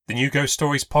The New Ghost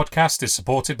Stories podcast is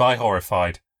supported by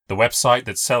Horrified, the website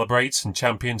that celebrates and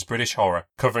champions British horror,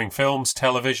 covering films,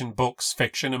 television, books,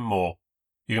 fiction and more.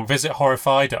 You can visit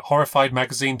Horrified at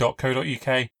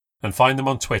horrifiedmagazine.co.uk and find them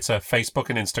on Twitter, Facebook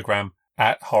and Instagram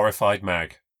at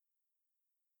HorrifiedMag.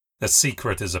 The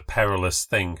secret is a perilous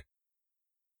thing.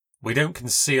 We don't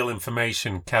conceal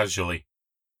information casually.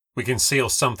 We conceal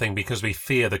something because we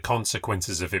fear the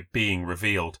consequences of it being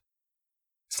revealed.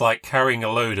 It's like carrying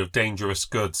a load of dangerous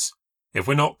goods. If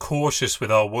we're not cautious with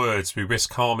our words, we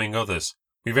risk harming others.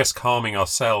 We risk harming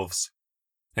ourselves.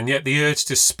 And yet the urge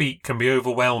to speak can be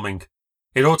overwhelming.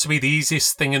 It ought to be the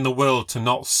easiest thing in the world to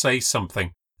not say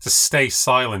something, to stay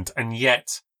silent, and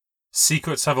yet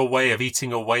secrets have a way of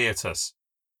eating away at us.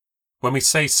 When we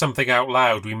say something out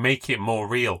loud, we make it more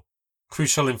real.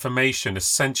 Crucial information,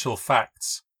 essential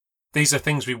facts. These are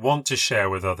things we want to share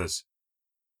with others.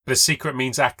 But a secret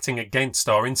means acting against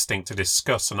our instinct to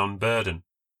discuss and unburden.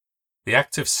 The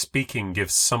act of speaking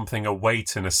gives something a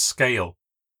weight and a scale.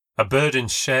 A burden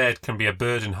shared can be a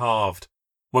burden halved.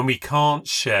 When we can't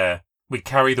share, we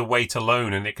carry the weight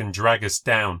alone and it can drag us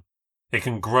down. It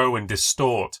can grow and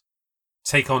distort,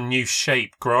 take on new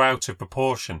shape, grow out of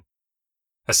proportion.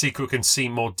 A secret can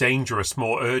seem more dangerous,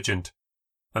 more urgent,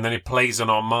 and then it plays on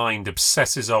our mind,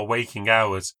 obsesses our waking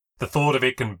hours. The thought of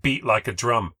it can beat like a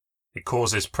drum. It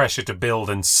causes pressure to build,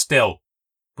 and still,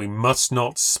 we must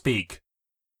not speak.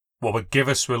 What would give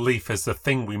us relief is the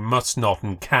thing we must not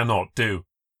and cannot do.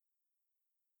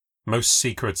 Most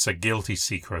secrets are guilty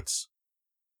secrets.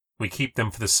 We keep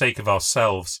them for the sake of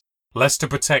ourselves, less to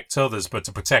protect others, but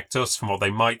to protect us from what they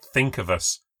might think of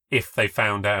us if they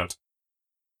found out.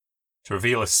 To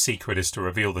reveal a secret is to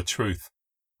reveal the truth,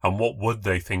 and what would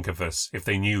they think of us if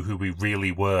they knew who we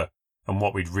really were and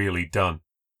what we'd really done?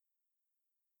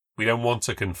 We don't want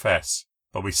to confess,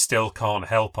 but we still can't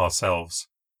help ourselves.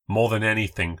 More than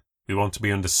anything, we want to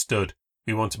be understood.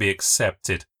 We want to be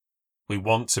accepted. We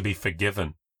want to be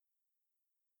forgiven.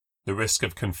 The risk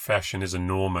of confession is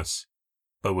enormous,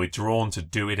 but we're drawn to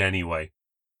do it anyway.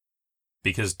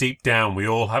 Because deep down we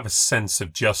all have a sense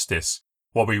of justice.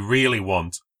 What we really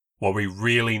want, what we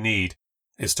really need,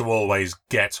 is to always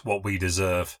get what we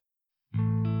deserve.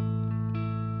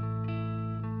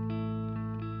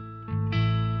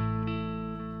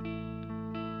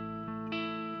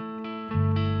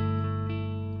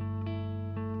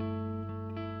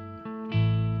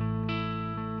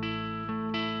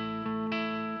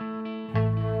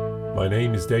 My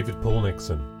name is David Paul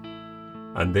Nixon,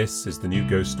 and this is the New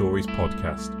Ghost Stories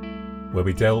podcast, where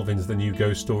we delve into the New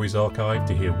Ghost Stories archive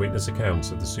to hear witness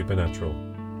accounts of the supernatural.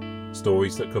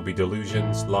 Stories that could be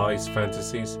delusions, lies,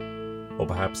 fantasies, or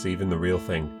perhaps even the real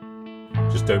thing.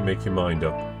 Just don't make your mind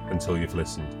up until you've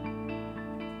listened.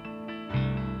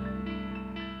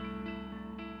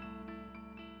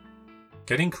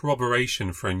 Getting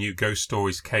corroboration for a new Ghost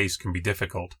Stories case can be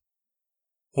difficult.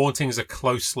 Hauntings are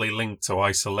closely linked to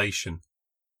isolation.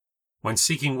 When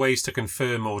seeking ways to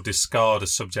confirm or discard a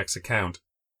subject's account,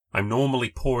 I'm normally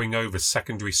poring over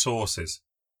secondary sources,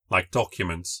 like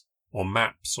documents, or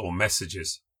maps, or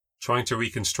messages, trying to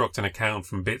reconstruct an account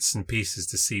from bits and pieces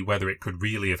to see whether it could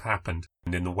really have happened,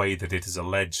 and in the way that it is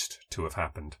alleged to have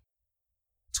happened.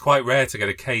 It's quite rare to get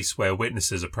a case where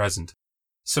witnesses are present.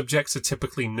 Subjects are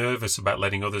typically nervous about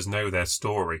letting others know their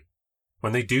story.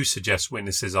 When they do suggest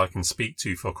witnesses I can speak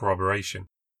to for corroboration,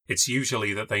 it's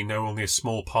usually that they know only a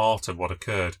small part of what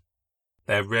occurred.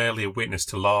 They're rarely a witness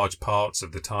to large parts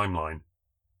of the timeline.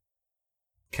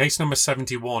 Case number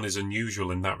 71 is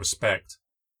unusual in that respect.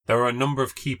 There are a number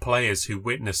of key players who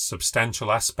witnessed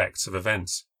substantial aspects of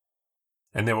events,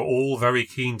 and they were all very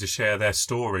keen to share their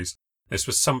stories. This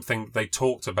was something that they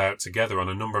talked about together on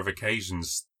a number of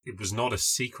occasions. It was not a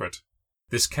secret.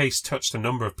 This case touched a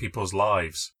number of people's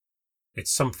lives. It's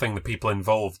something the people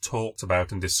involved talked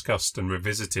about and discussed and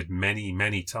revisited many,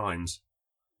 many times.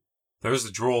 There is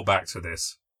a drawback to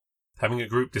this. Having a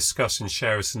group discuss and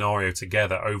share a scenario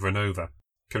together over and over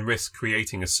can risk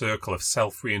creating a circle of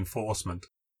self-reinforcement,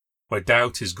 where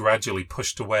doubt is gradually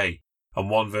pushed away and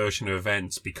one version of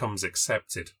events becomes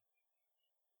accepted.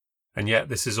 And yet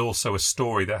this is also a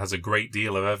story that has a great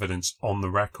deal of evidence on the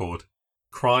record.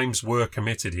 Crimes were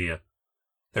committed here.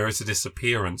 There is a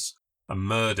disappearance, a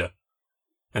murder,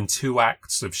 and 2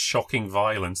 acts of shocking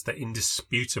violence that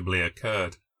indisputably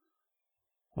occurred.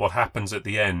 What happens at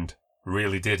the end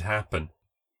really did happen.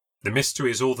 The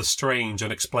mystery is all the strange,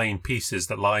 unexplained pieces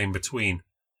that lie in between.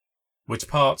 Which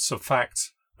parts are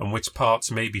fact and which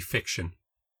parts may be fiction?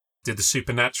 Did the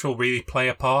supernatural really play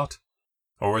a part?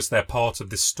 Or is there part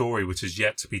of this story which is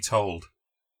yet to be told,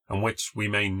 and which we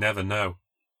may never know?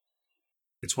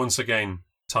 It's once again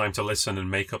time to listen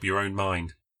and make up your own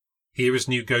mind. Here is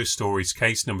New Ghost Stories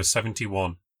case number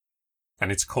 71,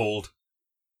 and it's called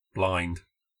Blind.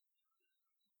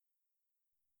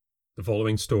 The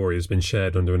following story has been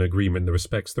shared under an agreement that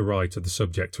respects the right of the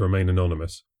subject to remain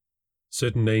anonymous.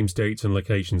 Certain names, dates and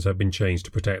locations have been changed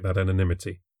to protect that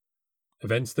anonymity.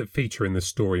 Events that feature in this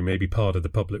story may be part of the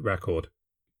public record.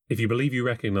 If you believe you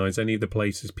recognise any of the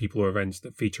places, people or events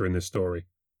that feature in this story,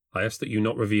 I ask that you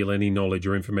not reveal any knowledge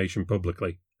or information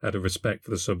publicly, out of respect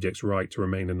for the subject's right to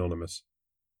remain anonymous.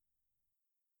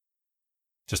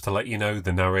 Just to let you know,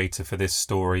 the narrator for this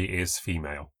story is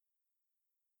female.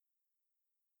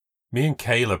 Me and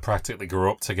Kayla practically grew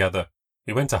up together.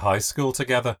 We went to high school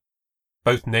together.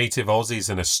 Both native Aussies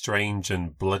in a strange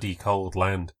and bloody cold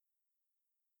land.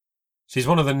 She's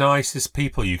one of the nicest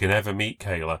people you can ever meet,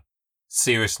 Kayla.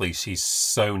 Seriously, she's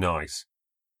so nice.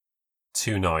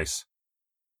 Too nice.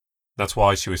 That's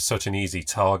why she was such an easy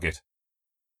target.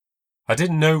 I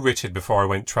didn't know Richard before I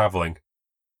went travelling.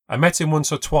 I met him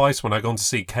once or twice when I'd gone to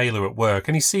see Kayla at work,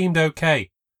 and he seemed okay.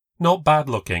 Not bad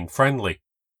looking, friendly.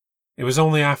 It was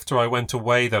only after I went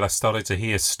away that I started to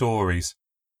hear stories.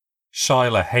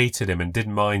 Shyla hated him and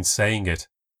didn't mind saying it.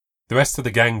 The rest of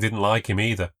the gang didn't like him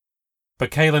either.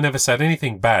 But Kayla never said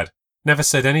anything bad, never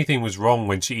said anything was wrong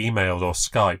when she emailed or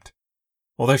Skyped.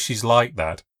 Although she's like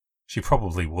that, she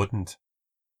probably wouldn't.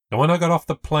 And when I got off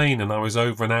the plane and I was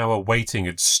over an hour waiting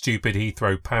at stupid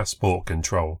Heathrow passport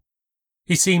control,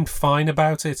 he seemed fine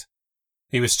about it.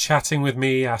 He was chatting with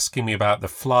me, asking me about the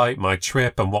flight, my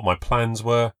trip and what my plans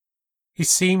were. He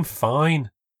seemed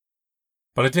fine.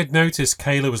 But I did notice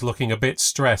Kayla was looking a bit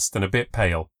stressed and a bit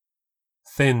pale.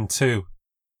 Thin too.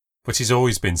 But she's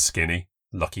always been skinny,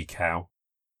 lucky cow.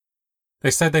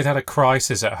 They said they'd had a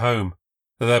crisis at home,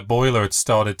 that their boiler had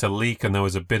started to leak and there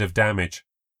was a bit of damage.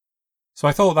 So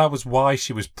I thought that was why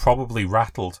she was probably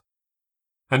rattled.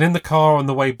 And in the car on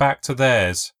the way back to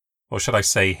theirs, or should I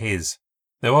say his,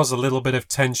 there was a little bit of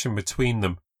tension between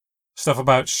them. Stuff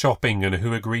about shopping and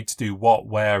who agreed to do what,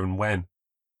 where and when.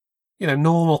 You know,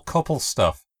 normal couple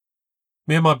stuff.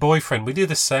 Me and my boyfriend, we do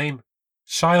the same.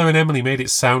 Shyla and Emily made it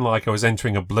sound like I was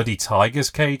entering a bloody tiger's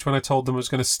cage when I told them I was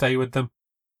going to stay with them.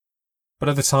 But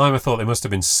at the time I thought they must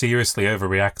have been seriously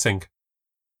overreacting.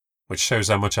 Which shows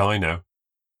how much I know.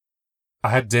 I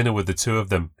had dinner with the two of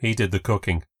them. He did the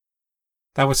cooking.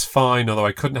 That was fine, although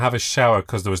I couldn't have a shower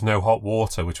because there was no hot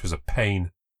water, which was a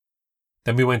pain.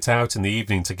 Then we went out in the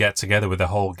evening to get together with the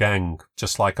whole gang,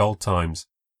 just like old times.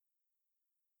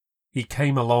 He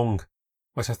came along,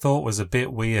 which I thought was a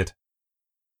bit weird.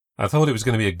 I thought it was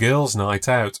going to be a girls' night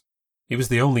out. He was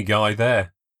the only guy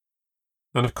there.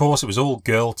 And of course it was all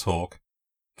girl talk.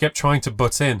 He kept trying to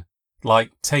butt in,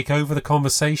 like take over the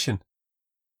conversation.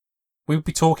 We would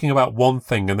be talking about one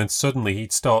thing and then suddenly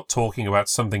he'd start talking about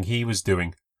something he was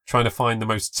doing, trying to find the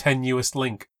most tenuous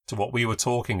link to what we were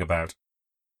talking about.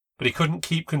 But he couldn't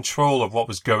keep control of what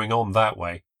was going on that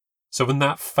way. So when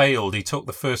that failed, he took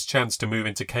the first chance to move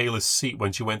into Kayla's seat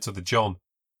when she went to the John.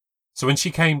 So when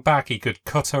she came back, he could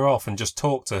cut her off and just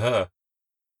talk to her.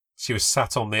 She was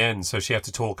sat on the end, so she had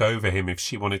to talk over him if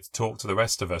she wanted to talk to the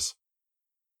rest of us.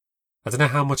 I don't know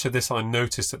how much of this I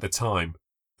noticed at the time.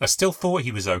 I still thought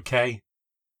he was okay.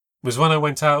 It was when I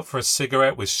went out for a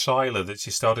cigarette with Shyla that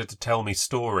she started to tell me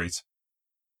stories.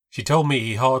 She told me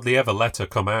he hardly ever let her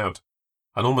come out,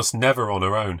 and almost never on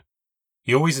her own.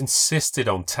 He always insisted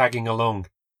on tagging along.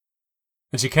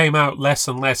 And she came out less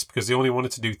and less because he only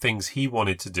wanted to do things he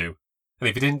wanted to do, and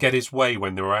if he didn't get his way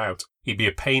when they were out, he'd be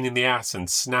a pain in the ass and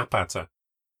snap at her.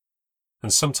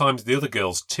 And sometimes the other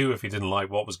girls too if he didn't like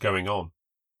what was going on.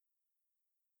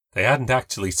 They hadn't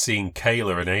actually seen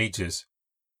Kayla in ages.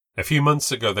 A few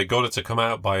months ago they got her to come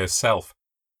out by herself,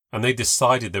 and they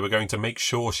decided they were going to make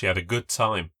sure she had a good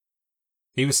time.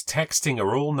 He was texting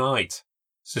her all night,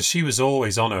 so she was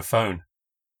always on her phone.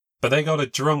 But they got her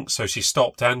drunk, so she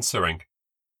stopped answering.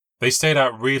 They stayed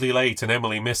out really late and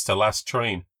Emily missed her last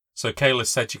train, so Kayla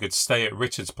said she could stay at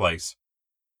Richard's place.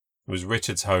 It was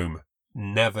Richard's home,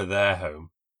 never their home.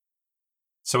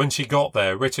 So when she got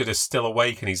there, Richard is still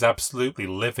awake and he's absolutely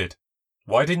livid.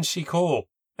 Why didn't she call?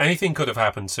 Anything could have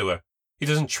happened to her. He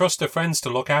doesn't trust her friends to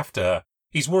look after her.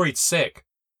 He's worried sick.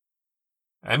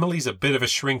 Emily's a bit of a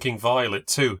shrinking violet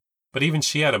too, but even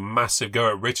she had a massive go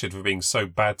at Richard for being so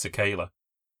bad to Kayla.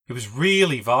 He was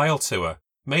really vile to her,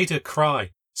 made her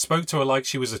cry, spoke to her like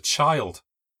she was a child.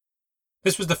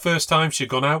 This was the first time she'd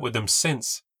gone out with them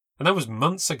since, and that was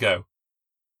months ago.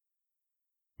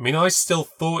 I mean, I still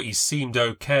thought he seemed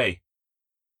okay,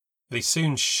 but he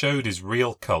soon showed his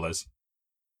real colours.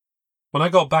 When I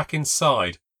got back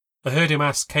inside, I heard him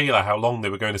ask Kayla how long they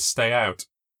were going to stay out.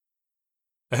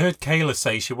 I heard Kayla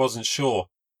say she wasn't sure.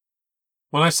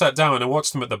 When I sat down, I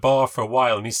watched him at the bar for a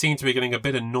while, and he seemed to be getting a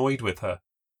bit annoyed with her.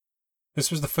 This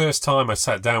was the first time I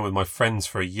sat down with my friends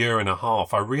for a year and a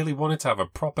half. I really wanted to have a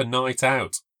proper night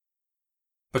out.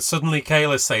 But suddenly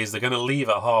Kayla says they're going to leave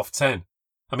at 10:30.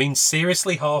 I mean,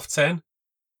 seriously, 10:30?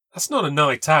 That's not a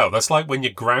night out, that's like when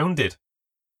you're grounded.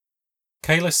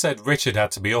 Kayla said Richard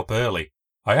had to be up early.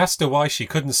 I asked her why she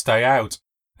couldn't stay out,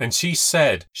 and she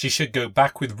said she should go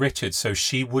back with Richard so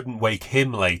she wouldn't wake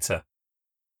him later.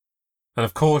 And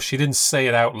of course she didn't say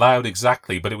it out loud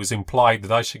exactly, but it was implied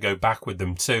that I should go back with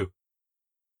them too.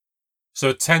 So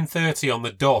at 10:30 on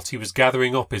the dot, he was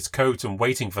gathering up his coat and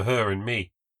waiting for her and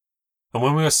me. And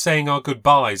when we were saying our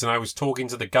goodbyes and I was talking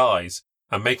to the guys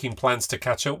and making plans to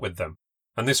catch up with them,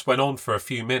 and this went on for a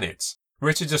few minutes,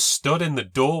 Richard just stood in the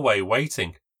doorway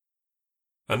waiting.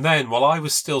 And then, while I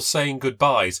was still saying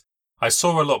goodbyes, I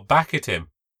saw her look back at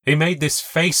him. He made this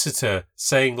face at her,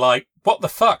 saying like, "What the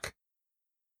fuck?"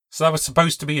 So that was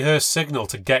supposed to be her signal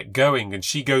to get going, and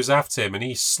she goes after him and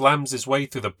he slams his way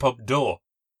through the pub door.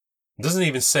 Doesn't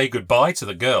even say goodbye to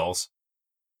the girls.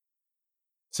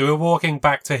 So we're walking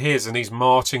back to his and he's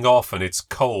marching off and it's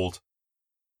cold.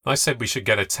 I said we should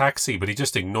get a taxi, but he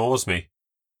just ignores me.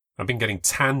 I've been getting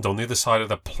tanned on the other side of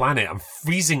the planet. I'm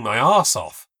freezing my arse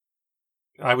off.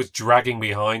 I was dragging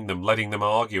behind them, letting them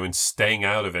argue and staying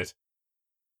out of it.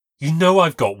 "You know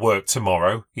I've got work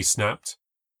tomorrow," he snapped.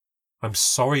 "I'm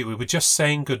sorry, we were just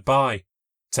saying goodbye."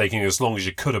 "Taking as long as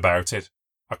you could about it."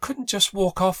 "I couldn't just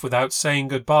walk off without saying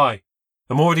goodbye.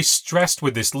 I'm already stressed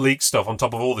with this leak stuff on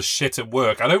top of all the shit at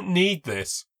work. I don't need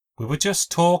this." "We were just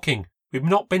talking. We've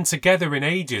not been together in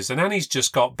ages, and Annie's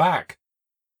just got back."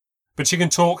 "But she can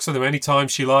talk to them any time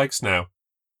she likes now.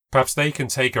 Perhaps they can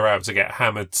take her out to get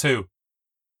hammered too."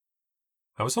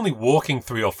 I was only walking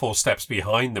 3 or 4 steps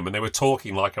behind them and they were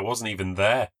talking like I wasn't even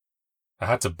there. I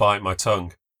had to bite my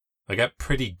tongue. I get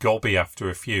pretty gobby after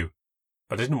a few,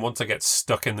 but I didn't want to get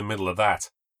stuck in the middle of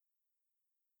that.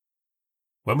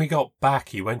 When we got back,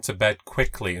 he went to bed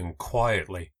quickly and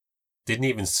quietly. Didn't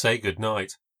even say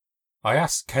goodnight. I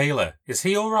asked Kayla, "Is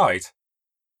he all right?"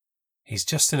 "He's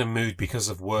just in a mood because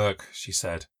of work," she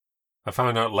said. I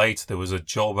found out later there was a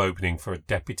job opening for a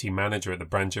deputy manager at the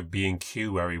branch of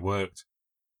B&Q where he worked.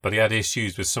 But he had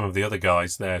issues with some of the other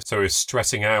guys there, so he was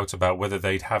stressing out about whether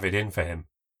they'd have it in for him.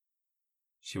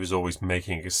 She was always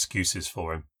making excuses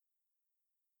for him.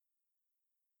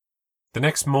 The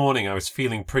next morning I was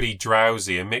feeling pretty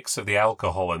drowsy, a mix of the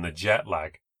alcohol and the jet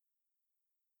lag.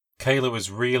 Kayla was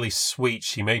really sweet.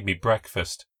 She made me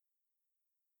breakfast.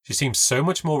 She seemed so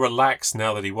much more relaxed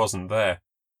now that he wasn't there.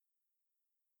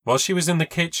 While she was in the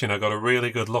kitchen, I got a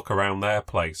really good look around their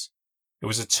place. It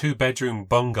was a 2-bedroom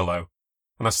bungalow,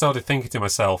 and I started thinking to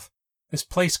myself, this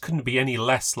place couldn't be any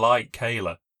less like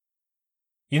Kayla.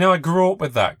 You know, I grew up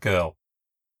with that girl.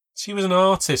 She was an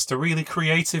artist, a really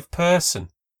creative person,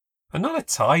 and not a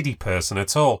tidy person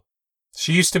at all.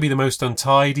 She used to be the most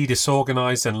untidy,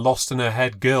 disorganized and lost in her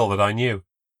head girl that I knew.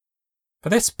 But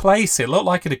this place, it looked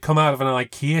like it had come out of an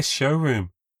IKEA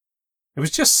showroom. It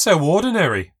was just so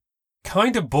ordinary.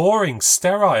 Kind of boring,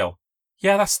 sterile.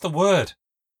 Yeah, that's the word.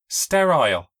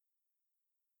 Sterile.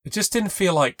 It just didn't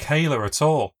feel like Kayla at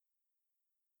all.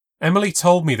 Emily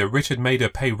told me that Richard made her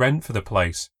pay rent for the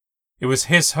place. It was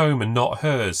his home and not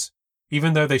hers.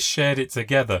 Even though they shared it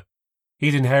together,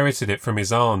 he'd inherited it from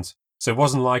his aunt, so it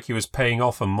wasn't like he was paying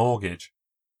off a mortgage.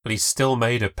 But he still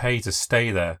made her pay to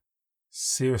stay there.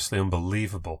 Seriously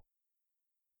unbelievable.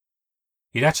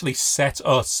 He'd actually set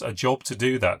us a job to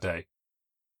do that day.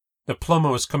 The plumber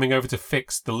was coming over to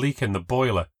fix the leak in the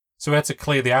boiler, so we had to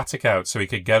clear the attic out so he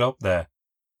could get up there.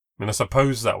 I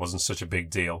suppose that wasn't such a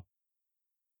big deal.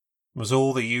 It was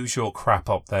all the usual crap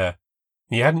up there.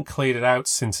 He hadn't cleared it out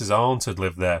since his aunt had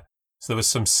lived there, so there was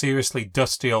some seriously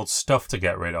dusty old stuff to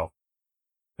get rid of.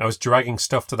 I was dragging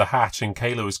stuff to the hatch and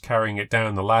Kayla was carrying it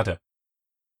down the ladder.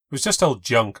 It was just old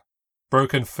junk.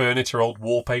 Broken furniture, old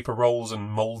wallpaper rolls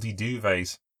and mouldy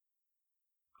duvets.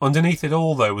 Underneath it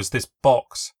all, though, was this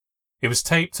box. It was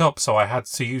taped up, so I had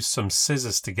to use some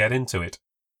scissors to get into it.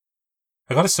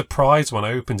 I got a surprise when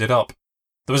I opened it up.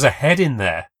 There was a head in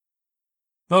there.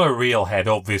 Not a real head,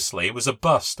 obviously. It was a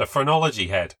bust, a phrenology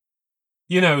head.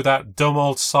 You know, that dumb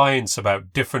old science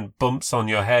about different bumps on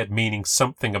your head meaning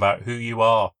something about who you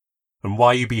are and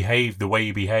why you behave the way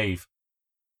you behave.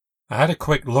 I had a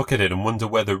quick look at it and wondered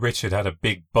whether Richard had a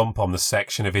big bump on the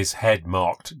section of his head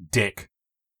marked Dick.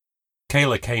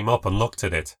 Kayla came up and looked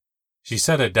at it. She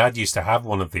said her dad used to have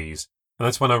one of these, and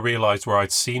that's when I realised where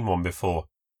I'd seen one before.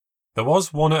 There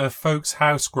was one at her folks'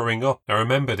 house growing up, I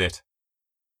remembered it.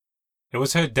 It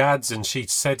was her dad's and she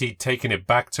said he'd taken it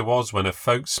back to Oz when her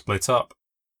folks split up.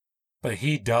 But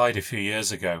he died a few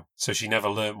years ago, so she never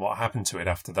learnt what happened to it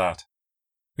after that.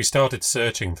 We started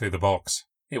searching through the box.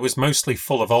 It was mostly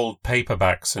full of old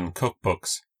paperbacks and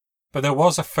cookbooks, but there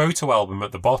was a photo album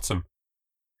at the bottom.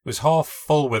 It was half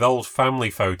full with old family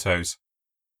photos.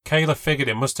 Kayla figured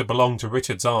it must have belonged to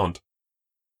Richard's aunt.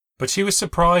 But she was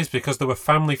surprised because there were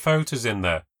family photos in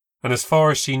there, and as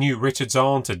far as she knew, Richard's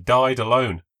aunt had died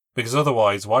alone, because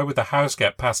otherwise why would the house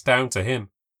get passed down to him?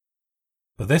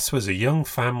 But this was a young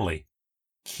family.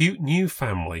 Cute new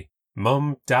family.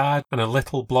 Mum, Dad, and a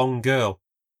little blonde girl.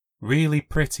 Really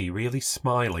pretty, really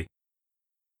smiley.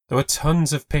 There were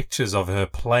tons of pictures of her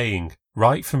playing,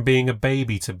 right from being a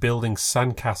baby to building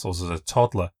sandcastles as a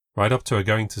toddler, right up to her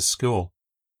going to school.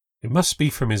 It must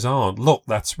be from his aunt. Look,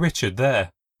 that's Richard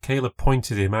there. Kayla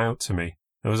pointed him out to me.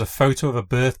 There was a photo of a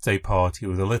birthday party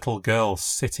with a little girl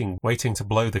sitting, waiting to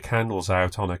blow the candles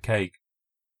out on a cake.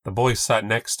 The boy sat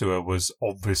next to her was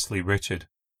obviously Richard.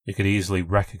 You could easily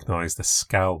recognise the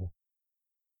scowl.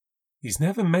 He's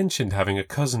never mentioned having a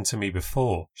cousin to me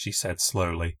before, she said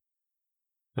slowly.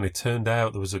 And it turned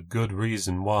out there was a good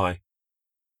reason why.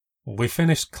 We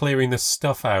finished clearing the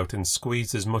stuff out and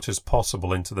squeezed as much as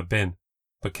possible into the bin,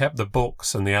 but kept the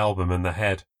books and the album and the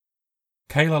head.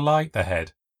 Kayla liked the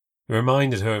head. It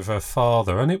reminded her of her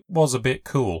father, and it was a bit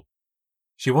cool.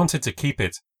 She wanted to keep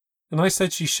it, and I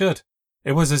said she should.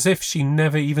 It was as if she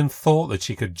never even thought that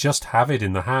she could just have it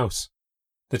in the house,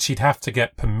 that she'd have to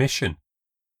get permission.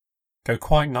 Go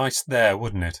quite nice there,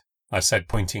 wouldn't it? I said,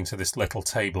 pointing to this little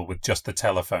table with just the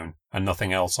telephone and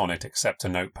nothing else on it except a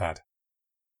notepad.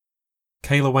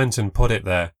 Kayla went and put it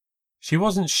there. She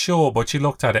wasn't sure, but she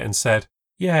looked at it and said,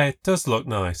 "Yeah, it does look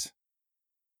nice."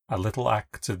 A little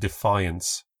act of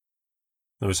defiance.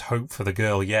 There was hope for the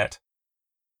girl yet.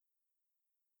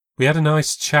 We had a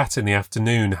nice chat in the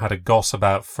afternoon, had a goss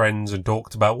about friends and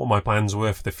talked about what my plans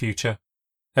were for the future.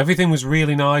 Everything was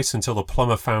really nice until the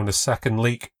plumber found a second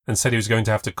leak and said he was going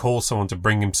to have to call someone to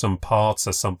bring him some parts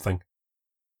or something.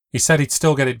 He said he'd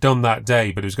still get it done that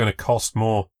day, but it was going to cost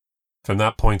more. From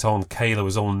that point on, Kayla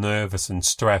was all nervous and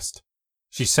stressed.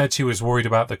 She said she was worried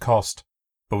about the cost,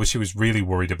 but what she was really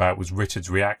worried about was Richard's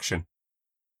reaction.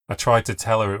 I tried to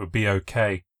tell her it would be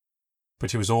okay, but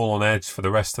she was all on edge for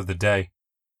the rest of the day.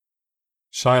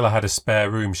 Shyla had a spare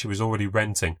room she was already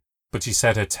renting, but she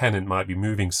said her tenant might be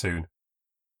moving soon.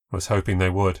 I was hoping they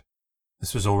would.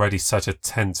 This was already such a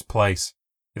tense place.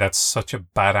 It had such a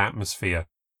bad atmosphere.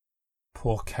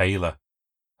 Poor Kayla.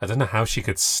 I don't know how she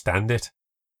could stand it.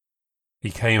 He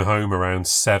came home around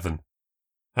 7.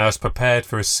 I was prepared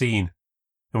for a scene,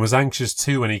 and was anxious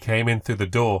too when he came in through the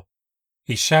door.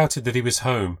 He shouted that he was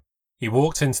home. He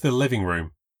walked into the living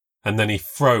room, and then he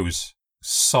froze,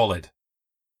 solid.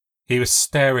 He was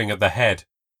staring at the head,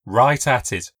 right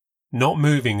at it, not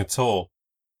moving at all.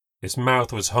 His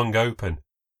mouth was hung open.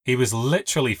 He was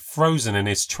literally frozen in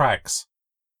his tracks.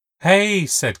 "Hey,"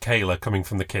 said Kayla, coming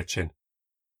from the kitchen.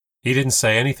 He didn't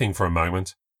say anything for a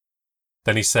moment.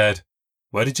 Then he said,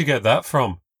 "Where did you get that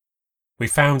from?" "We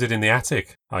found it in the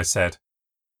attic," I said.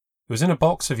 "It was in a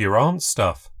box of your aunt's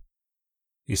stuff."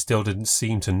 He still didn't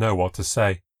seem to know what to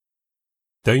say.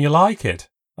 "Don't you like it?"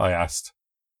 I asked.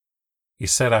 He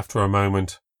said after a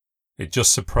moment, "It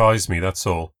just surprised me, that's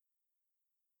all."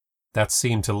 That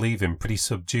seemed to leave him pretty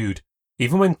subdued.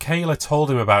 Even when Kayla told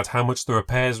him about how much the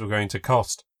repairs were going to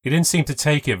cost, he didn't seem to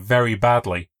take it very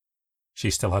badly.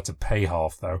 She still had to pay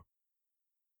half, though.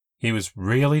 He was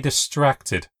really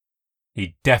distracted.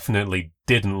 He definitely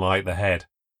didn't like the head.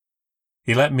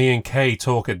 He let me and Kay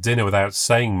talk at dinner without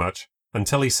saying much,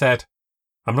 until he said,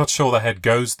 "I'm not sure the head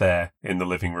goes there in the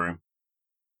living room."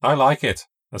 "I like it,"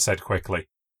 I said quickly.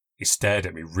 He stared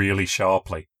at me really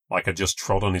sharply, like I'd just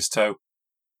trod on his toe.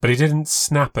 But he didn't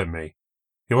snap at me.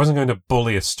 He wasn't going to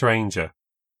bully a stranger.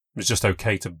 It was just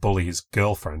okay to bully his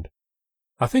girlfriend.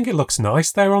 "I think it looks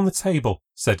nice there on the table,"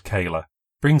 said Kayla.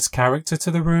 "Brings character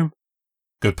to the room."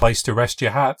 "Good place to rest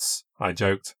your hats," I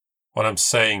joked. "What I'm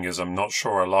saying is I'm not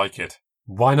sure I like it."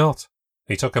 "Why not?"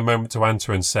 He took a moment to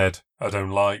answer and said, "I don't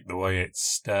like the way it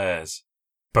stares."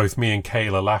 Both me and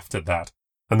Kayla laughed at that,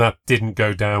 and that didn't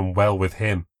go down well with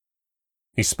him.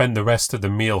 He spent the rest of the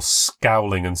meal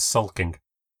scowling and sulking.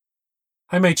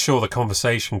 I made sure the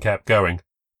conversation kept going.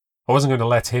 I wasn't going to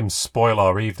let him spoil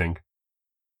our evening.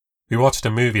 We watched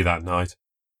a movie that night.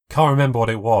 Can't remember what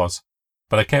it was,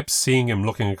 but I kept seeing him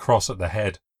looking across at the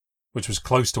head, which was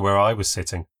close to where I was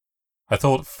sitting. I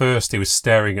thought at first he was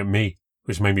staring at me,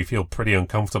 which made me feel pretty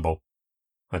uncomfortable.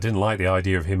 I didn't like the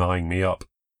idea of him eyeing me up.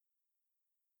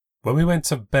 When we went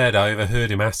to bed, I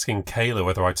overheard him asking Kayla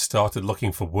whether I'd started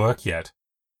looking for work yet.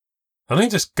 And I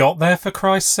just got there, for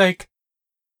Christ's sake.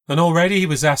 And already he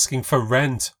was asking for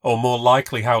rent, or more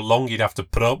likely how long he'd have to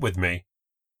put up with me.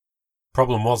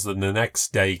 Problem was that the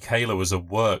next day Kayla was at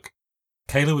work.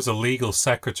 Kayla was a legal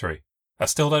secretary. I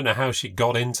still don't know how she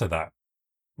got into that.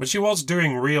 But she was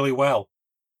doing really well.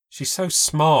 She's so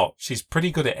smart, she's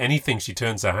pretty good at anything she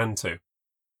turns her hand to.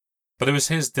 But it was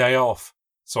his day off,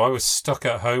 so I was stuck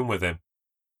at home with him.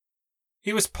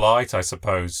 He was polite, I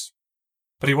suppose.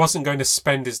 But he wasn't going to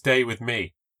spend his day with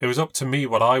me. It was up to me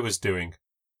what I was doing.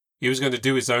 He was going to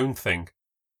do his own thing.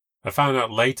 I found out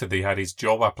later that he had his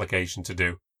job application to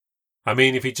do. I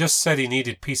mean, if he just said he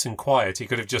needed peace and quiet, he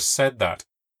could have just said that.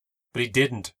 But he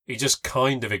didn't. He just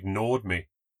kind of ignored me.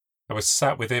 I was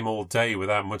sat with him all day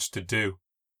without much to do.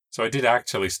 So I did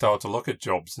actually start to look at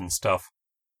jobs and stuff.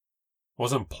 I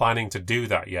wasn't planning to do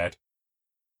that yet.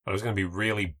 But I was going to be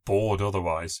really bored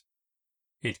otherwise.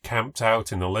 He'd camped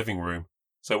out in the living room,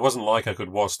 so it wasn't like I could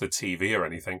watch the TV or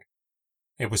anything.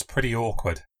 It was pretty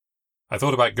awkward. I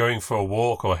thought about going for a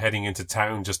walk or heading into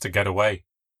town just to get away.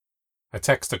 I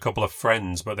texted a couple of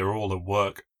friends, but they were all at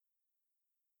work.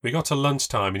 We got to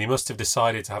lunchtime and he must have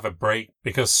decided to have a break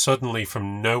because suddenly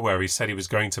from nowhere he said he was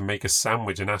going to make a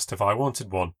sandwich and asked if I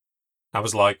wanted one. I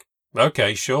was like,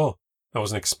 okay, sure. I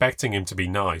wasn't expecting him to be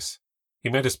nice. He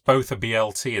made us both a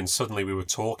BLT and suddenly we were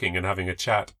talking and having a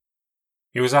chat.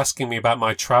 He was asking me about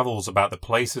my travels, about the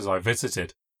places I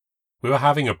visited. We were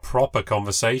having a proper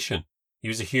conversation. He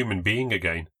was a human being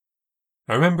again.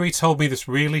 I remember he told me this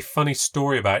really funny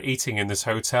story about eating in this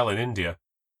hotel in India.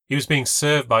 He was being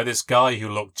served by this guy who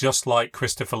looked just like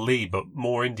Christopher Lee, but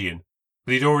more Indian.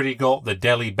 But he'd already got the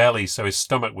Delhi belly, so his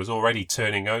stomach was already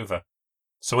turning over.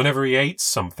 So whenever he ate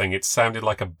something, it sounded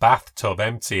like a bathtub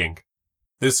emptying.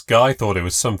 This guy thought it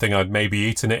was something I'd maybe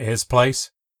eaten at his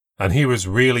place. And he was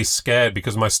really scared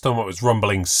because my stomach was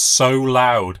rumbling so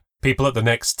loud, people at the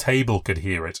next table could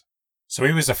hear it. So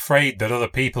he was afraid that other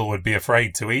people would be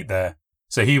afraid to eat there.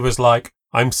 So he was like,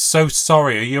 I'm so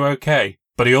sorry, are you okay?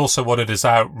 But he also wanted us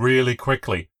out really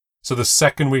quickly. So the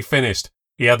second we finished,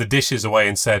 he had the dishes away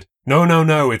and said,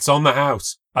 No, it's on the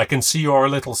house. I can see you are a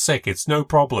little sick, it's no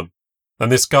problem.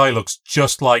 And this guy looks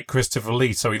just like Christopher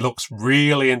Lee, so he looks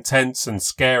really intense and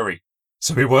scary.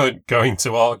 So we weren't going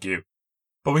to argue.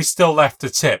 But we still left a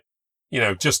tip,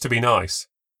 just to be nice.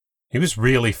 He was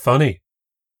really funny.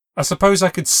 I suppose I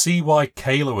could see why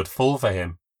Kayla would fall for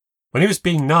him. When he was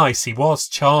being nice, he was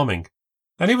charming.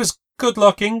 And he was good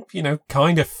looking,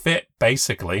 kind of fit,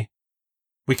 basically.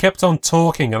 We kept on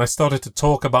talking and I started to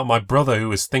talk about my brother who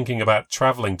was thinking about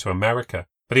travelling to America,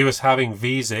 but he was having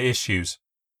visa issues.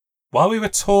 While we were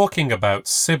talking about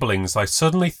siblings, I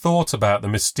suddenly thought about the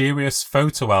mysterious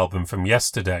photo album from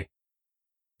yesterday.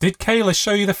 Did Kayla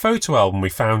show you the photo album we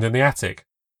found in the attic?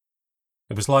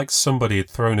 It was like somebody had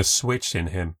thrown a switch in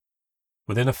him.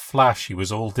 Within a flash he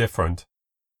was all different.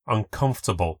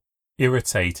 Uncomfortable,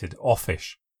 irritated,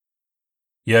 offish.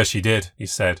 Yeah, she did, he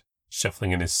said,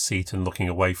 shuffling in his seat and looking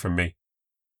away from me.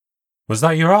 Was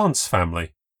that your aunt's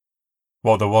family?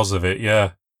 What there was of it,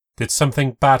 yeah. Did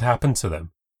something bad happen to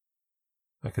them?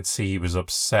 I could see he was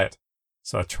upset,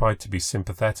 so I tried to be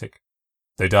sympathetic.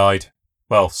 They died.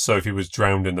 Well, Sophie was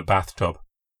drowned in the bathtub,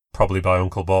 probably by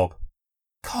Uncle Bob.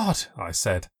 God, I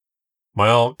said. My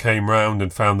aunt came round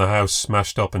and found the house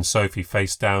smashed up and Sophie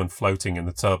face down floating in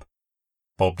the tub.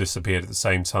 Bob disappeared at the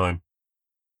same time.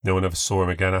 No one ever saw him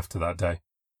again after that day.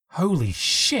 Holy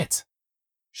shit!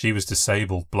 She was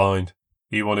disabled, blind.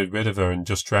 He wanted rid of her and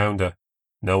just drowned her.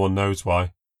 No one knows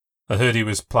why. I heard he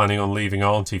was planning on leaving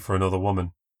Auntie for another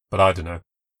woman, but I don't know.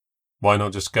 Why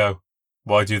not just go?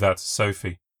 Why do that to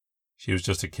Sophie? She was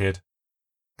just a kid.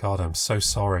 God, I'm so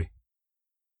sorry.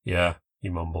 Yeah, he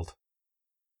mumbled.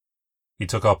 He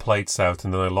took our plates out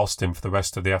and then I lost him for the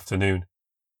rest of the afternoon.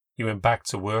 He went back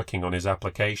to working on his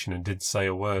application and didn't say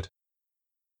a word.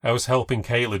 I was helping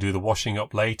Kayla do the washing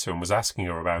up later and was asking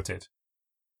her about it.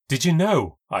 Did you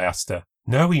know? I asked her.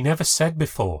 No, he never said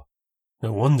before.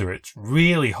 No wonder, it's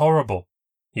really horrible.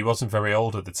 He wasn't very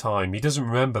old at the time. He doesn't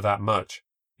remember that much.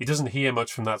 He doesn't hear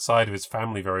much from that side of his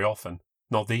family very often.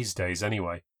 Not these days,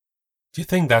 anyway. Do you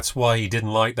think that's why he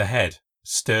didn't like the head?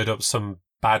 Stirred up some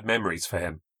bad memories for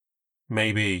him?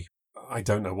 Maybe. I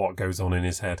don't know what goes on in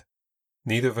his head.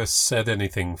 Neither of us said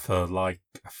anything for, a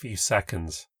few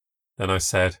seconds. Then I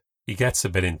said, he gets a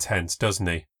bit intense, doesn't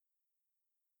he?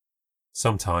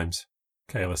 Sometimes,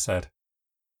 Kayla said.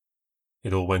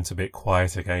 It all went a bit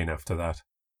quiet again after that.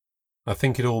 I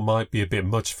think it all might be a bit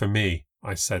much for me,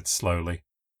 I said slowly.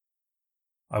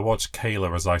 I watched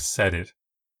Kayla as I said it,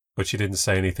 but she didn't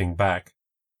say anything back.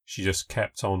 She just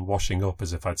kept on washing up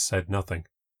as if I'd said nothing.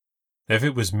 If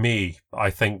it was me, I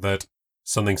think that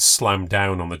Something slammed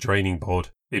down on the draining board.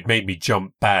 It made me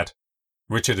jump bad.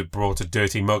 Richard had brought a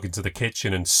dirty mug into the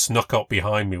kitchen and snuck up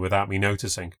behind me without me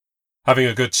noticing. "Having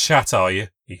a good chat, are you?"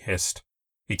 he hissed.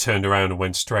 He turned around and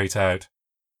went straight out.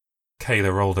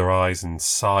 Kayla rolled her eyes and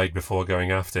sighed before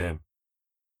going after him.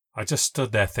 I just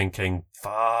stood there thinking,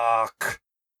 fuck.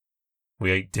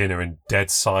 We ate dinner in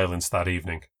dead silence that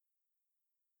evening.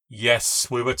 Yes,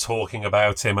 we were talking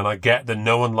about him, and I get that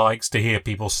no one likes to hear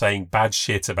people saying bad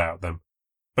shit about them.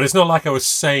 But it's not like I was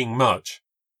saying much.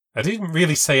 I didn't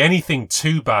really say anything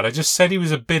too bad, I just said he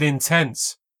was a bit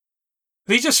intense.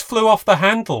 But he just flew off the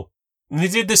handle, and he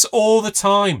did this all the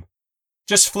time.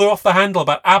 Just flew off the handle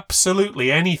about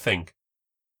absolutely anything.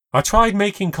 I tried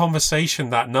making conversation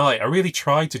that night. I really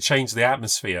tried to change the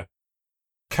atmosphere.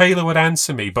 Kayla would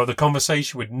answer me, but the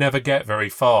conversation would never get very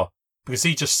far, because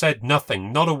he just said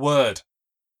nothing, not a word.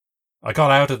 I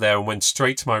got out of there and went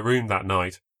straight to my room that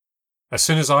night. As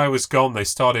soon as I was gone, they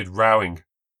started rowing.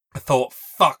 I thought,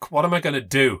 fuck, what am I going to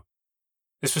do?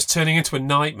 This was turning into a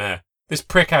nightmare. This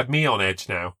prick had me on edge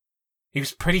now. He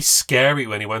was pretty scary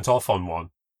when he went off on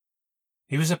one.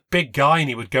 He was a big guy and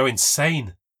he would go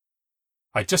insane.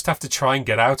 I'd just have to try and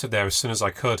get out of there as soon as I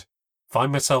could.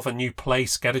 Find myself a new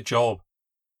place, get a job.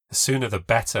 The sooner the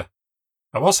better.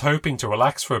 I was hoping to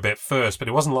relax for a bit first, but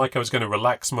it wasn't like I was going to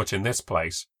relax much in this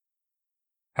place.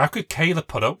 How could Kayla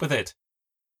put up with it?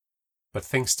 But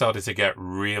things started to get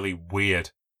really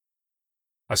weird.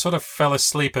 I sort of fell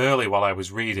asleep early while I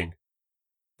was reading.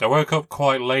 I woke up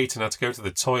quite late and had to go to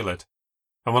the toilet.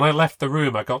 And when I left the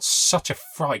room, I got such a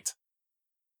fright.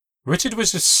 Richard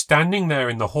was just standing there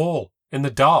in the hall, in the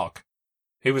dark.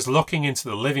 He was looking into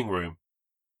the living room.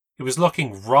 He was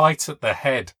looking right at the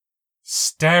head,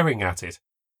 staring at it.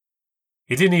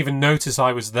 He didn't even notice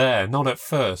I was there, not at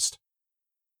first.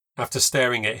 After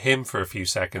staring at him for a few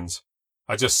seconds,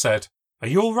 I just said, "Are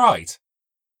you all right?"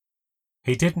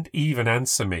 He didn't even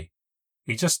answer me.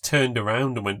 He just turned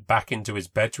around and went back into his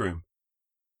bedroom.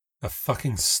 A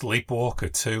fucking sleepwalker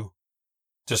too.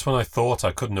 Just when I thought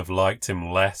I couldn't have liked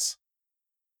him less.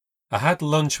 I had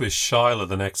lunch with Shyla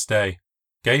the next day.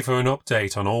 Gave her an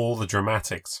update on all the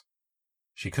dramatics.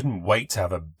 She couldn't wait to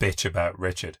have a bitch about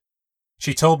Richard.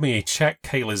 She told me he checked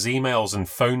Kayla's emails and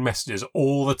phone messages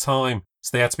all the time, so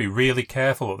they had to be really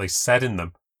careful what they said in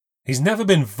them. "He's never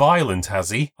been violent, has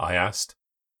he?" I asked.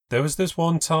 "There was this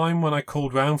one time when I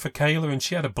called round for Kayla and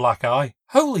she had a black eye."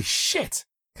 "Holy shit!"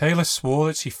 Kayla swore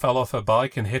that she fell off her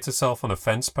bike and hit herself on a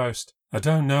fence post. I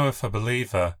don't know if I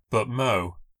believe her, but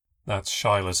Mo, that's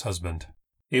Shyla's husband,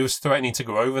 he was threatening to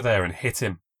go over there and hit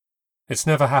him. It's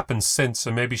never happened since,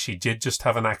 so maybe she did just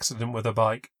have an accident with her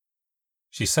bike.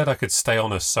 She said I could stay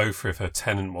on her sofa if her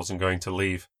tenant wasn't going to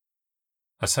leave.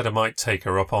 I said I might take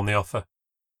her up on the offer.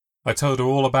 I told her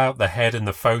all about the head and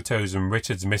the photos and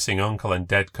Richard's missing uncle and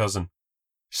dead cousin.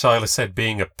 Shyla said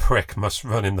being a prick must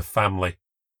run in the family.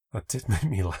 That did make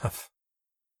me laugh.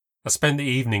 I spent the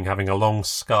evening having a long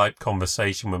Skype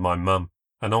conversation with my mum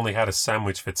and only had a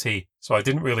sandwich for tea, so I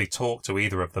didn't really talk to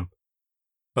either of them.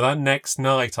 But that next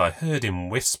night I heard him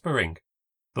whispering.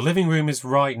 The living room is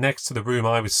right next to the room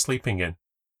I was sleeping in,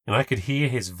 and I could hear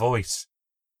his voice.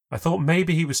 I thought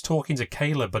maybe he was talking to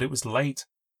Kayla, but it was late.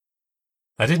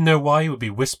 I didn't know why he would be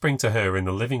whispering to her in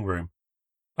the living room.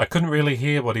 I couldn't really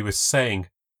hear what he was saying.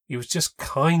 He was just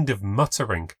kind of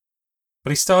muttering.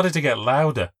 But he started to get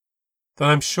louder. Then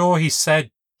I'm sure he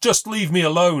said, "Just leave me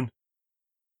alone."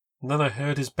 And then I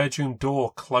heard his bedroom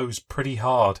door close pretty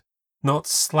hard. Not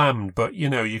slammed, but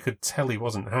you could tell he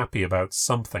wasn't happy about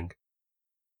something.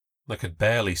 I could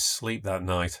barely sleep that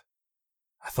night.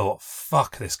 I thought,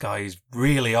 fuck, this guy is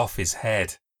really off his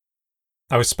head.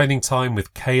 I was spending time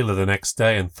with Kayla the next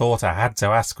day and thought I had to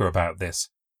ask her about this.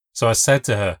 So I said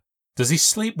to her, "Does he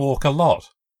sleepwalk a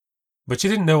lot?" But she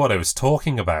didn't know what I was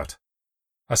talking about.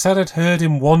 I said I'd heard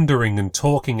him wandering and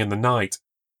talking in the night,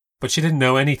 but she didn't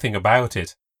know anything about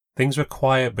it. Things were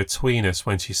quiet between us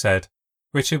when she said,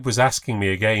 "Richard was asking me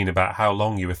again about how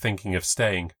long you were thinking of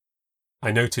staying."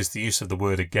 I noticed the use of the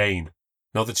word again,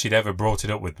 not that she'd ever brought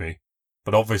it up with me,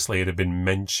 but obviously it had been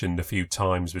mentioned a few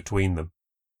times between them.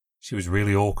 She was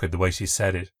really awkward the way she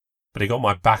said it, but he got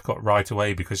my back up right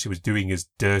away because she was doing his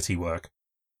dirty work.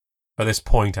 At this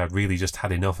point I'd really just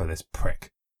had enough of this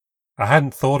prick. I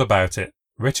hadn't thought about it.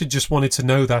 Richard just wanted to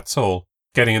know, that's all.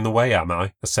 Getting in the way, am I?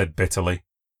 I said bitterly.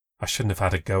 I shouldn't have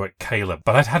had a go at Kayla,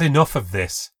 but I'd had enough of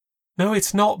this. No,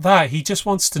 it's not that. He just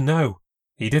wants to know.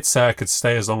 He did say I could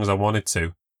stay as long as I wanted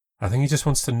to. I think he just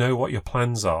wants to know what your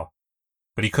plans are.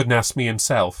 But he couldn't ask me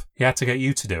himself. He had to get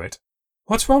you to do it.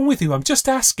 What's wrong with you? I'm just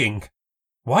asking.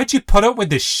 Why'd you put up with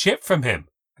this shit from him?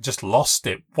 I just lost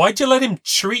it. Why'd you let him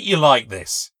treat you like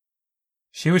this?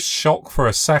 She was shocked for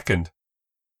a second.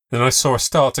 Then I saw her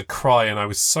start to cry and I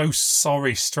was so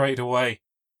sorry straight away.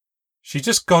 She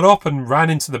just got up and ran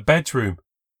into the bedroom.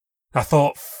 I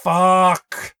thought,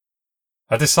 fuck.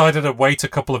 I decided I'd wait a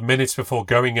couple of minutes before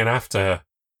going in after her.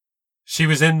 She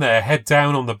was in there, head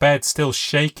down on the bed, still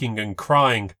shaking and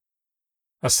crying.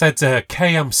 I said to her,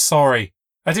 Kay, I'm sorry.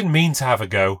 I didn't mean to have a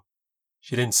go.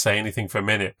 She didn't say anything for a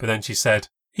minute, but then she said,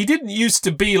 he didn't used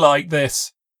to be like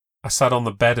this. I sat on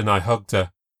the bed and I hugged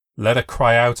her, let her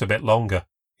cry out a bit longer.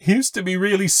 He used to be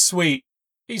really sweet.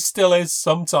 He still is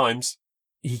sometimes.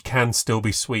 He can still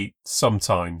be sweet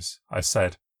sometimes, I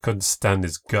said. Couldn't stand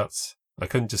his guts. I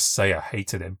couldn't just say I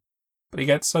hated him. But he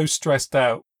gets so stressed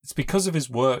out. It's because of his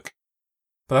work.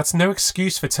 But that's no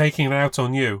excuse for taking it out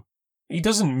on you. He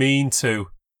doesn't mean to.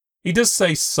 He does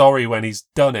say sorry when he's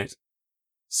done it.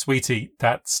 Sweetie,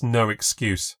 that's no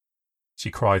excuse.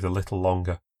 She cried a little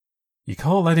longer. You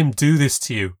can't let him do this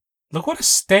to you. Look what a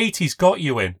state he's got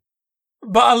you in.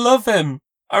 But I love him.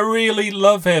 I really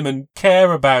love him and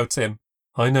care about him.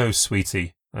 I know,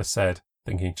 sweetie, I said,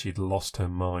 thinking she'd lost her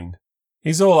mind.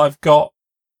 He's all I've got.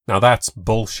 Now that's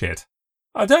bullshit.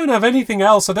 I don't have anything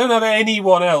else. I don't have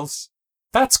anyone else.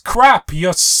 That's crap.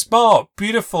 You're smart,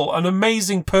 beautiful, an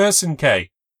amazing person, Kay.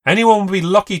 Anyone would be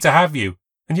lucky to have you.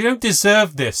 And you don't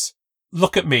deserve this.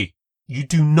 Look at me. You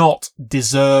do not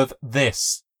deserve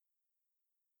this.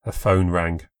 Her phone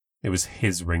rang. It was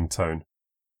his ringtone.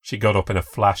 She got up in a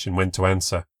flash and went to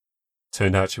answer.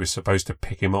 Turned out she was supposed to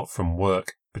pick him up from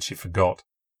work, but she forgot.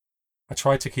 I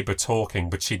tried to keep her talking,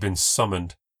 but she'd been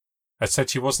summoned. I said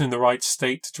she wasn't in the right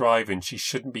state to drive and she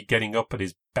shouldn't be getting up at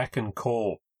his beck and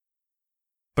call.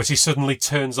 But she suddenly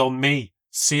turns on me,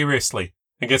 seriously,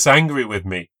 and gets angry with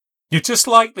me. You're just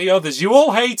like the others. You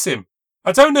all hate him.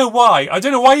 I don't know why. I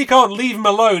don't know why you can't leave him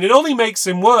alone. It only makes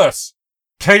him worse.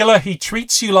 Kayla, he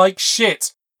treats you like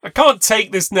shit. I can't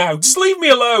take this now. Just leave me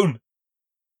alone.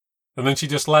 And then she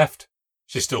just left.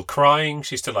 She's still crying.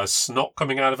 She still has snot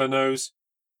coming out of her nose.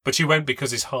 But she went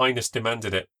because His Highness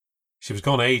demanded it. She was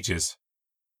gone ages,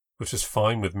 which was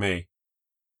fine with me.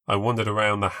 I wandered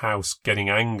around the house getting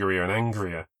angrier and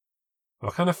angrier.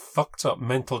 What kind of fucked up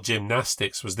mental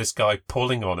gymnastics was this guy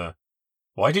pulling on her?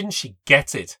 Why didn't she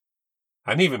get it?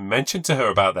 I hadn't even mentioned to her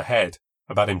about the head,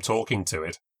 about him talking to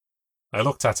it. I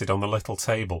looked at it on the little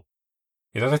table.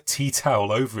 It had a tea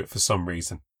towel over it for some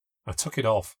reason. I took it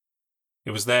off.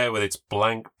 It was there with its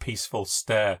blank, peaceful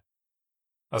stare.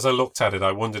 As I looked at it,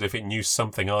 I wondered if it knew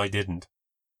something I didn't.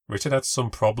 Richard had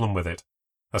some problem with it.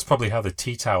 That's probably how the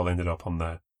tea towel ended up on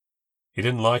there. He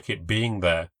didn't like it being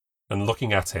there, and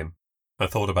looking at him, I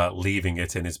thought about leaving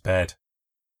it in his bed.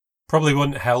 Probably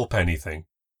wouldn't help anything,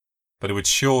 but it would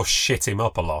sure shit him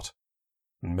up a lot,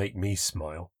 and make me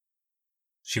smile.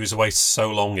 She was away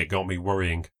so long it got me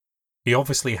worrying. He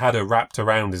obviously had her wrapped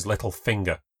around his little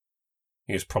finger.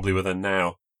 He was probably with her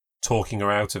now, talking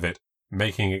her out of it,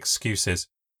 making excuses,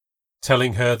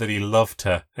 telling her that he loved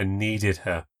her and needed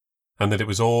her, and that it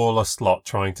was all a slot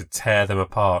trying to tear them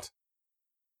apart.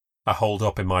 I holed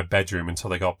up in my bedroom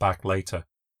until they got back later.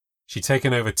 She'd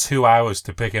taken over 2 hours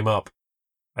to pick him up.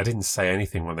 I didn't say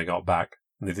anything when they got back,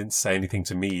 and they didn't say anything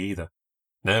to me either.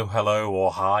 No hello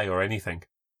or hi or anything.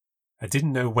 I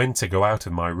didn't know when to go out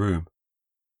of my room.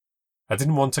 I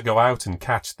didn't want to go out and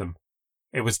catch them.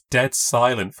 It was dead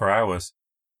silent for hours.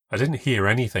 I didn't hear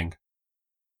anything.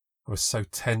 I was so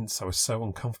tense, I was so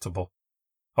uncomfortable.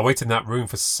 I waited in that room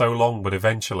for so long, but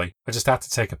eventually I just had to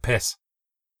take a piss.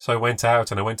 So I went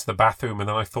out and I went to the bathroom and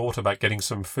then I thought about getting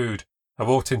some food. I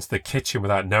walked into the kitchen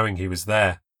without knowing he was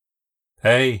there.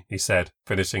 Hey, he said,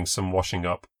 finishing some washing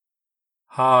up.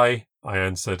 Hi, I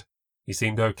answered. He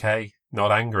seemed okay,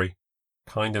 not angry.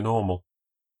 Kinda normal.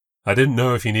 I didn't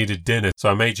know if you needed dinner,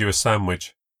 so I made you a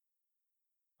sandwich.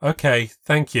 Okay,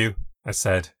 thank you, I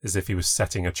said, as if he was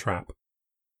setting a trap.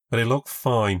 But it looked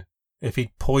fine. If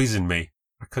he'd poisoned me,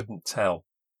 I couldn't tell.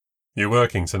 You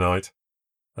working tonight?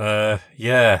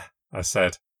 Yeah, I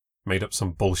said. Made up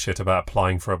some bullshit about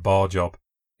applying for a bar job.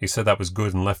 He said that was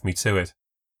good and left me to it.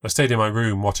 I stayed in my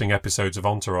room watching episodes of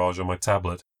Entourage on my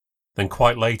tablet. Then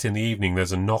quite late in the evening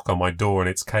there's a knock on my door and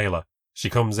it's Kayla. She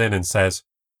comes in and says,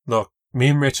 Look, me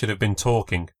and Richard have been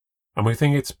talking, and we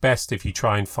think it's best if you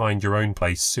try and find your own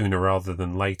place sooner rather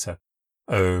than later.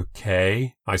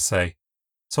 Okay, I say.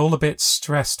 It's all a bit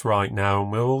stressed right now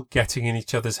and we're all getting in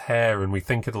each other's hair and we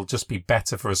think it'll just be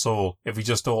better for us all if we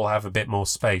just all have a bit more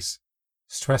space.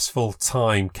 Stressful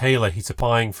time. Kayla, he's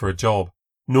applying for a job.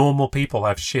 Normal people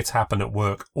have shit happen at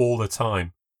work all the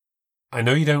time. I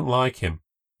know you don't like him,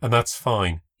 and that's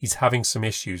fine. He's having some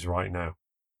issues right now.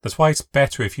 That's why it's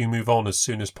better if you move on as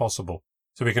soon as possible,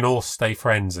 so we can all stay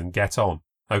friends and get on,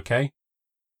 okay?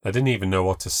 I didn't even know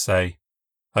what to say.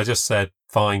 I just said,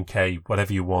 "Fine, Kay,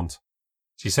 whatever you want."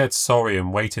 She said sorry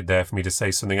and waited there for me to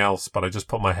say something else, but I just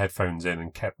put my headphones in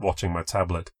and kept watching my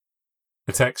tablet.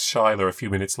 I text Shyla a few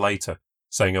minutes later,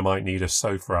 saying I might need a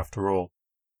sofa after all.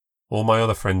 All my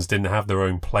other friends didn't have their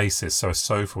own places, so a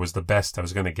sofa was the best I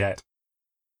was going to get.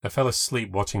 I fell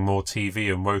asleep watching more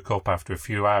TV and woke up after a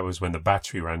few hours when the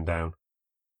battery ran down.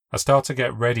 I start to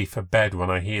get ready for bed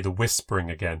when I hear the whispering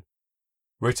again.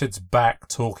 Richard's back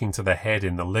talking to the head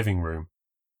in the living room.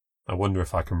 I wonder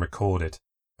if I can record it,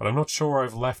 but I'm not sure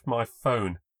I've left my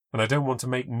phone, and I don't want to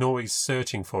make noise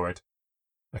searching for it.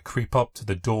 I creep up to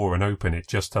the door and open it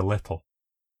just a little.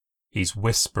 He's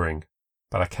whispering,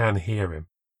 but I can hear him.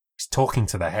 He's talking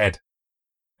to the head,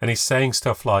 and he's saying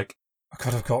stuff like, "I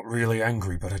could have got really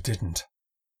angry, but I didn't."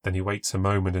 Then he waits a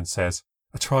moment and says,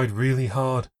 "I tried really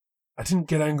hard. I didn't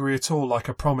get angry at all like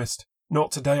I promised.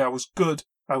 Not today, I was good.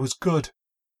 I was good."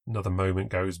 Another moment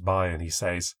goes by and he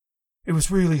says, "It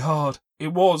was really hard.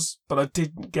 It was, but I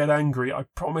didn't get angry. I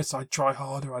promise I'd try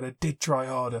harder, and I did try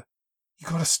harder. You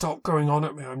gotta stop going on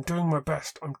at me. I'm doing my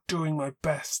best. I'm doing my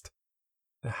best."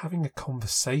 They're having a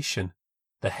conversation.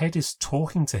 The head is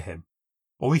talking to him,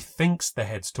 or he thinks the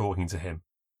head's talking to him.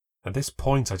 At this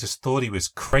point, I just thought he was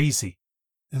crazy.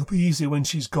 "It'll be easier when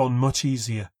she's gone, much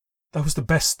easier. That was the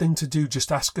best thing to do,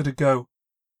 just ask her to go.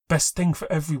 Best thing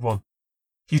for everyone.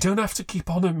 You don't have to keep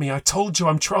on at me. I told you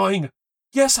I'm trying.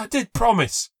 Yes, I did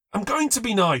promise. I'm going to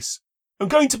be nice. I'm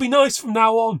going to be nice from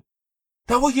now on.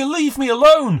 Now will you leave me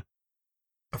alone?"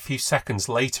 A few seconds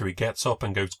later, he gets up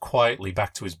and goes quietly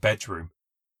back to his bedroom.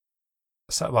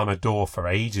 I sat by my door for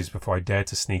ages before I dared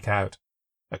to sneak out.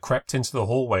 I crept into the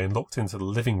hallway and looked into the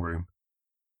living room.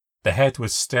 The head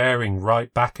was staring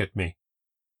right back at me.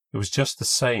 It was just the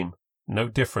same, no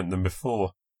different than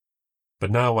before. But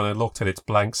now when I looked at its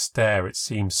blank stare, it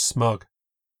seemed smug,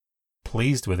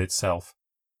 pleased with itself.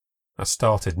 I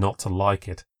started not to like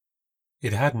it.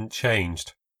 It hadn't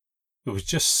changed. It was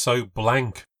just so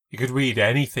blank. You could read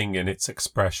anything in its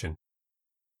expression.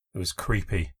 It was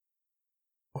creepy.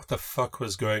 What the fuck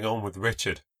was going on with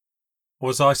Richard? What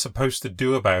was I supposed to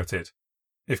do about it?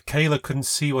 If Kayla couldn't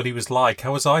see what he was like,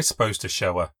 how was I supposed to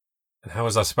show her? And how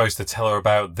was I supposed to tell her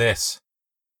about this?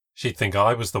 She'd think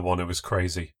I was the one who was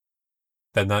crazy.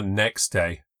 Then that next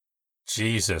day,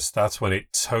 Jesus, that's when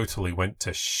it totally went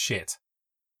to shit.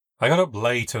 I got up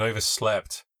late and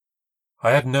overslept.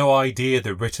 I had no idea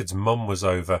that Richard's mum was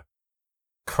over.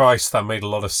 Christ, that made a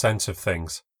lot of sense of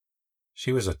things.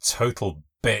 She was a total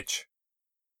bitch.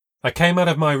 I came out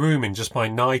of my room in just my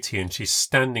nightie and she's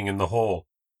standing in the hall.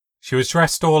 She was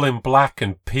dressed all in black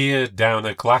and peered down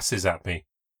her glasses at me,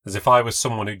 as if I was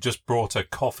someone who'd just brought her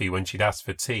coffee when she'd asked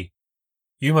for tea.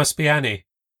 "You must be Annie."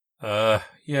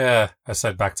 Yeah, I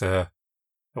said back to her.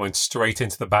 I went straight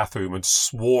into the bathroom and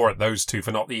swore at those two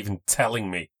for not even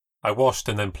telling me. I washed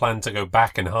and then planned to go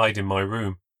back and hide in my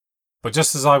room. But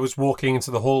just as I was walking into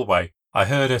the hallway, I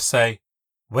heard her say,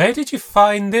 "Where did you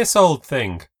find this old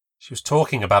thing?" She was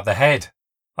talking about the head.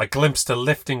 I glimpsed her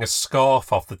lifting a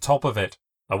scarf off the top of it.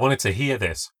 I wanted to hear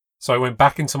this, so I went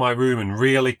back into my room and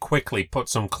really quickly put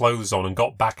some clothes on and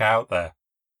got back out there.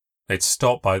 They'd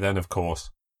stopped by then, of course.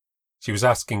 She was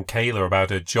asking Kayla about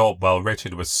her job while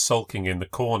Richard was sulking in the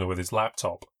corner with his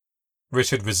laptop.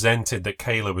 Richard resented that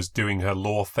Kayla was doing her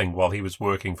law thing while he was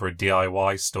working for a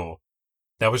DIY store.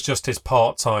 That was just his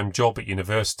part-time job at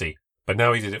university, but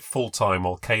now he did it full-time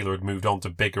while Kayla had moved on to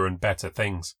bigger and better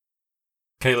things.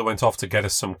 Kayla went off to get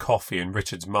us some coffee and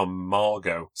Richard's mum,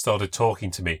 Margot, started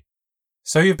talking to me.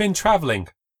 "So you've been travelling?"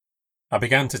 I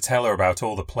began to tell her about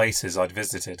all the places I'd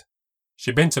visited.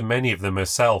 She'd been to many of them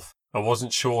herself and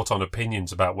wasn't short on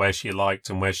opinions about where she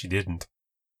liked and where she didn't.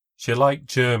 She liked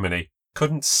Germany,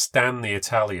 couldn't stand the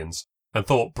Italians, and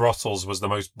thought Brussels was the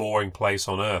most boring place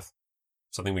on earth.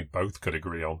 Something we both could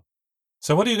agree on.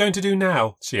 "So what are you going to do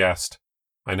now?" she asked.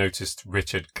 I noticed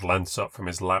Richard glance up from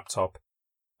his laptop.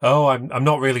 "Oh, I'm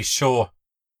not really sure.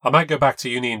 I might go back to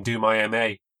uni and do my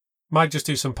MA. Might just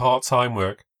do some part-time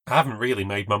work. I haven't really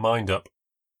made my mind up."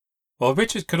 "Well,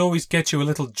 Richard could always get you a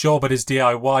little job at his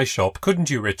DIY shop, couldn't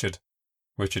you, Richard?"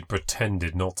 Richard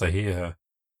pretended not to hear her.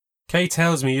 "Kay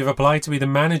tells me you've applied to be the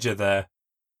manager there."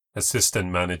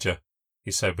 "Assistant manager,"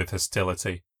 he said with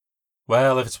hostility.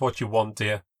 "Well, if it's what you want,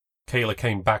 dear." Kayla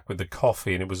came back with the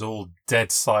coffee and it was all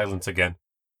dead silent again.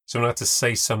 Someone had to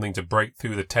say something to break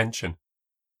through the tension.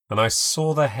 And I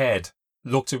saw the head,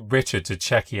 looked at Richard to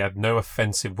check he had no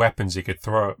offensive weapons he could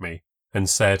throw at me, and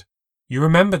said, "You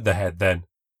remembered the head then?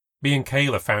 Me and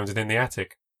Kayla found it in the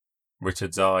attic."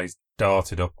 Richard's eyes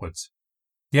darted upwards.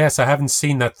 "Yes, I haven't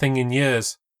seen that thing in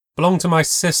years. Belonged to my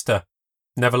sister.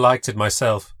 Never liked it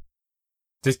myself."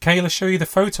 Did Kayla show you the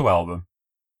photo album?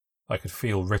 I could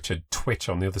feel Richard twitch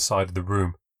on the other side of the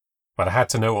room, but I had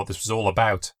to know what this was all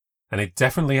about, and it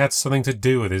definitely had something to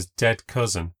do with his dead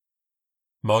cousin.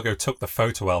 Margot took the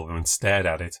photo album and stared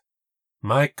at it.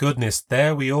 My goodness,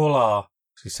 there we all are,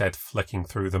 she said, flicking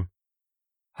through them.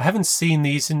 I haven't seen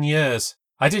these in years.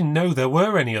 I didn't know there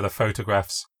were any other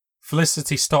photographs.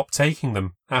 Felicity stopped taking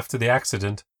them after the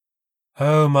accident.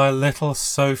 Oh, my little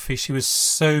Sophie, she was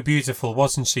so beautiful,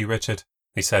 wasn't she, Richard?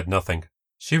 He said nothing.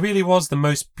 She really was the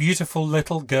most beautiful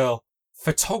little girl.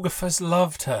 Photographers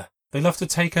loved her. They loved to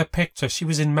take her picture. She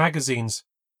was in magazines.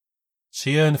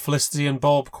 She earned Felicity and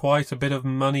Bob quite a bit of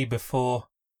money before.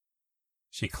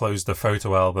 She closed the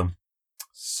photo album.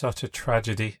 Such a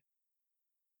tragedy.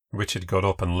 Richard got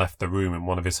up and left the room in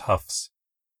one of his huffs.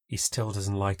 He still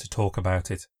doesn't like to talk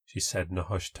about it, she said in a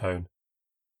hushed tone.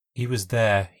 He was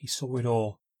there. He saw it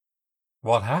all.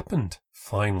 What happened?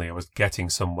 Finally, I was getting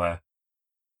somewhere.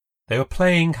 They were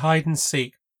playing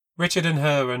hide-and-seek, Richard and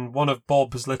her and one of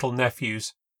Bob's little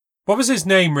nephews. What was his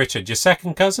name, Richard, your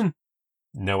second cousin?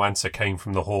 No answer came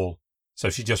from the hall, so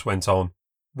she just went on.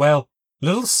 Well,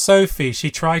 little Sophie,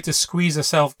 she tried to squeeze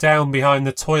herself down behind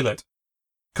the toilet.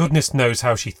 Goodness knows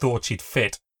how she thought she'd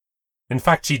fit. In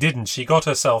fact, she didn't. She got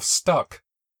herself stuck.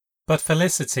 But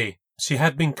Felicity, she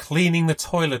had been cleaning the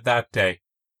toilet that day,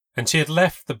 and she had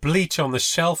left the bleach on the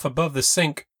shelf above the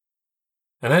sink.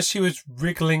 And as she was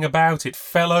wriggling about, it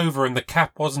fell over and the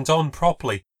cap wasn't on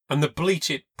properly, and the bleach,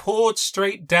 it poured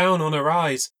straight down on her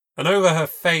eyes and over her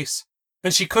face,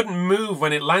 and she couldn't move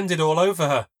when it landed all over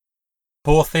her.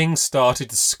 Poor thing started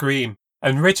to scream,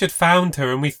 and Richard found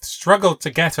her, and we struggled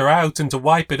to get her out and to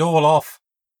wipe it all off.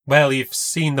 Well, you've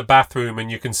seen the bathroom,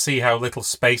 and you can see how little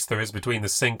space there is between the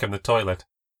sink and the toilet.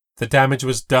 The damage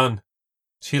was done.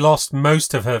 She lost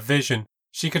most of her vision.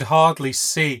 She could hardly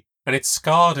see, and it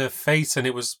scarred her face, and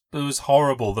it was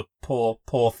horrible, the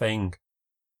poor thing.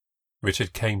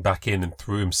 Richard came back in and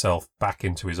threw himself back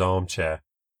into his armchair.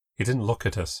 He didn't look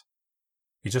at us.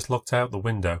 He just looked out the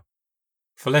window.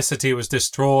 Felicity was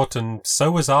distraught, and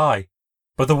so was I.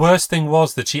 But the worst thing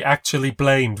was that she actually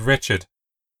blamed Richard.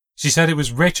 She said it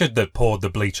was Richard that poured the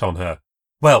bleach on her.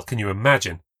 Well, can you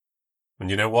imagine?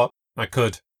 And you know what? I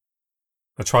could.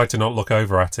 I tried to not look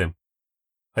over at him.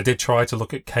 I did try to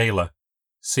look at Kayla,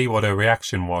 see what her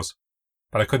reaction was,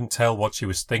 but I couldn't tell what she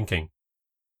was thinking.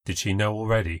 Did she know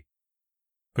already?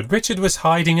 But Richard was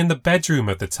hiding in the bedroom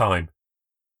at the time.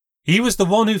 He was the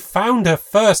one who found her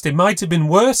first. It might have been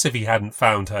worse if he hadn't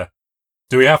found her.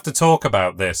 Do we have to talk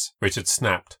about this? Richard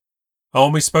snapped.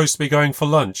 Aren't we supposed to be going for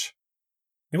lunch?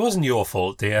 It wasn't your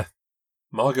fault, dear.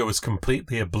 Margot was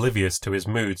completely oblivious to his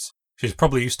moods. She's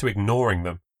probably used to ignoring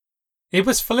them. It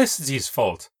was Felicity's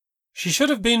fault. She should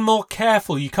have been more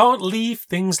careful. You can't leave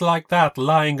things like that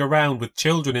lying around with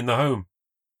children in the home.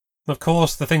 Of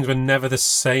course, the things were never the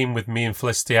same with me and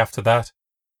Felicity after that.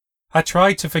 I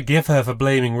tried to forgive her for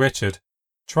blaming Richard.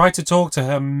 Tried to talk to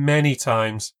her many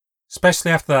times,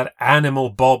 especially after that animal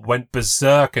Bob went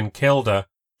berserk and killed her,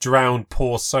 drowned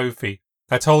poor Sophie.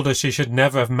 I told her she should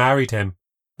never have married him,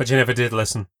 but she never did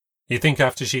listen. You'd think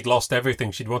after she'd lost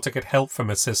everything she'd want to get help from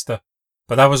her sister.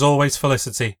 But that was always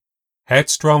Felicity.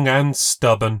 Headstrong and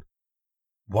stubborn.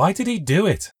 Why did he do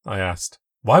it? I asked.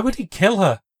 Why would he kill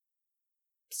her?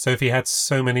 Sophie had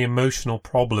so many emotional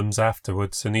problems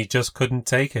afterwards, and he just couldn't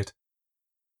take it.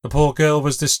 The poor girl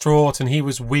was distraught, and he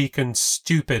was weak and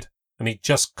stupid, and he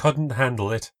just couldn't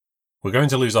handle it. We're going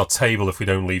to lose our table if we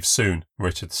don't leave soon,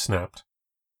 Richard snapped.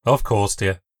 Of course,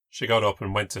 dear. She got up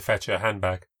and went to fetch her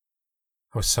handbag.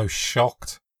 I was so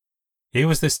shocked. Here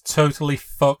was this totally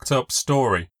fucked up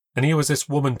story, and here was this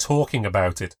woman talking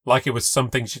about it like it was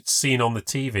something she'd seen on the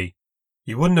TV.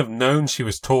 You wouldn't have known she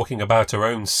was talking about her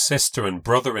own sister and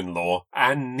brother-in-law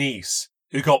and niece,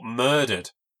 who got murdered.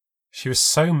 She was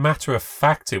so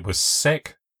matter-of-fact it was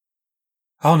sick.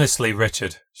 Honestly,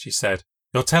 Richard, she said,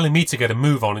 you're telling me to get a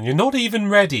move on and you're not even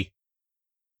ready.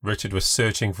 Richard was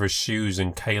searching for his shoes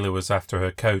and Kayla was after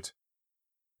her coat.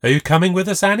 Are you coming with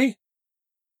us, Annie?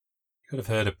 You could have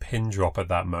heard a pin drop at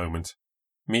that moment.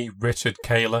 Me, Richard,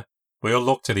 Kayla, we all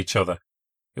looked at each other.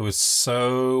 It was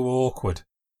so awkward.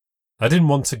 I didn't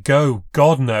want to go,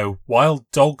 God no, wild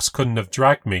dogs couldn't have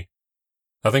dragged me.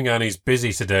 I think Annie's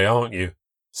busy today, aren't you?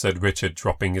 Said Richard,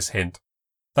 dropping his hint.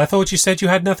 I thought you said you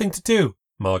had nothing to do,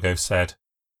 Margot said.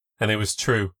 And it was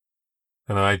true.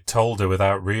 And I'd told her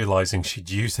without realising she'd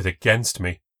used it against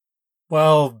me.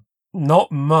 Well,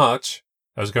 not much.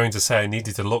 I was going to say I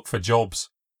needed to look for jobs,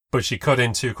 but she cut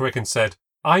in too quick and said,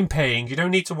 I'm paying, you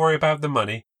don't need to worry about the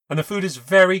money, and the food is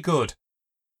very good.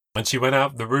 And she went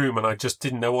out of the room and I just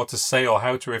didn't know what to say or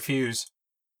how to refuse.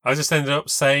 I just ended up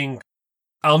saying,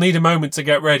 I'll need a moment to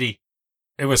get ready.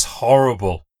 It was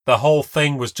horrible. The whole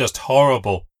thing was just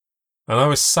horrible. And I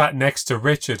was sat next to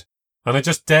Richard, and I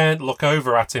just daren't look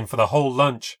over at him for the whole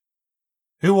lunch.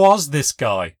 Who was this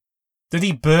guy? Did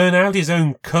he burn out his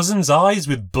own cousin's eyes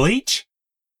with bleach?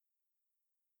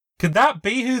 Could that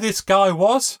be who this guy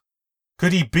was?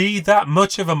 Could he be that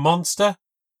much of a monster?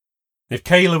 If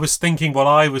Kayla was thinking what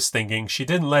I was thinking, she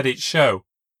didn't let it show.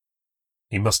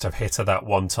 He must have hit her that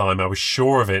one time, I was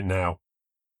sure of it now.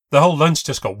 The whole lunch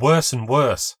just got worse and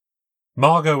worse.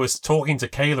 Margot was talking to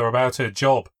Kayla about her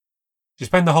job. She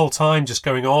spent the whole time just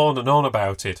going on and on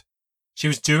about it. She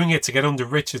was doing it to get under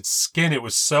Richard's skin, it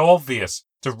was so obvious,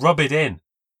 to rub it in.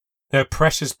 Her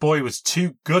precious boy was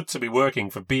too good to be working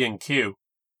for B&Q.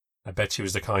 I bet she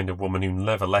was the kind of woman who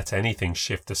never let anything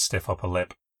shift a stiff upper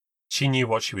lip. She knew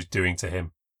what she was doing to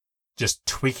him, just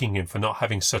tweaking him for not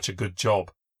having such a good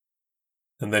job.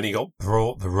 And then he got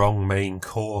brought the wrong main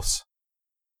course.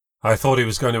 I thought he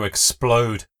was going to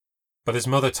explode, but his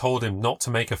mother told him not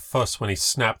to make a fuss when he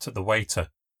snapped at the waiter.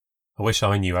 I wish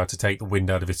I knew how to take the wind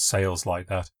out of his sails like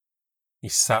that. He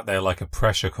sat there like a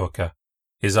pressure cooker,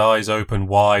 his eyes open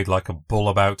wide like a bull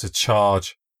about to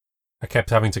charge. I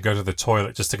kept having to go to the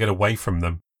toilet just to get away from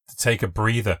them, to take a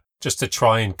breather, just to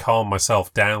try and calm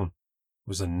myself down. It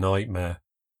was a nightmare.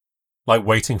 Like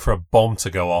waiting for a bomb to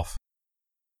go off.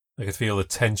 I could feel the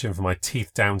tension from my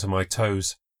teeth down to my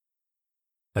toes.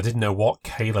 I didn't know what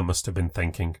Kayla must have been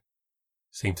thinking. It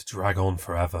seemed to drag on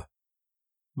forever.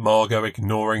 Margot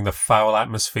ignoring the foul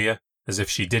atmosphere as if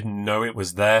she didn't know it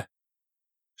was there.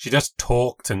 She just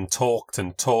talked and talked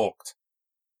and talked.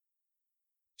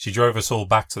 She drove us all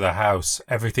back to the house,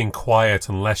 everything quiet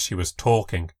unless she was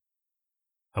talking.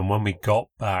 And when we got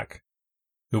back,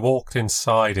 we walked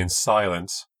inside in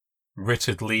silence,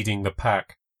 Richard leading the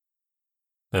pack.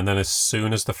 And then as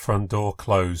soon as the front door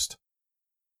closed,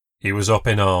 he was up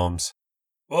in arms.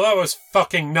 Well, that was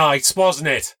fucking nice, wasn't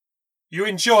it? You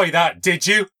enjoy that, did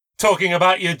you? Talking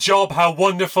about your job, how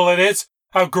wonderful it is,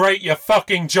 how great your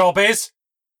fucking job is.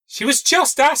 She was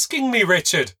just asking me,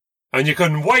 Richard. And you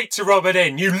couldn't wait to rub it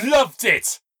in. You loved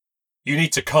it. You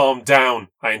need to calm down,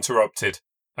 I interrupted.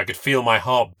 I could feel my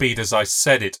heart beat as I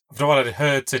said it. After what I'd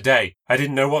heard today, I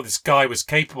didn't know what this guy was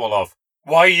capable of.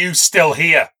 Why are you still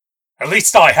here? At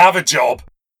least I have a job.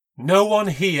 No one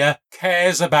here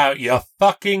cares about your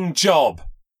fucking job.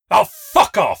 Oh,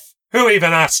 fuck off. Who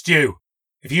even asked you?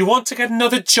 If you want to get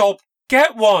another job,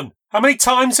 get one. How many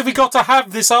times have we got to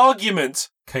have this argument?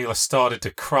 Kayla started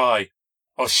to cry.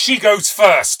 Well, she goes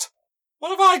first. What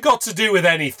have I got to do with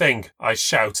anything? I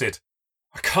shouted.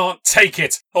 I can't take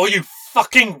it. All you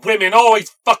fucking women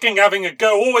always fucking having a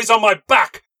go, always on my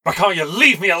back. Why can't you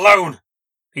leave me alone?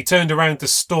 He turned around to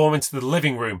storm into the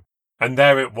living room, and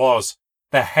there it was,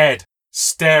 the head,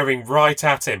 staring right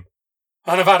at him.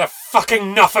 And I've had a fucking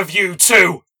enough of you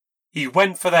too. He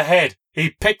went for the head.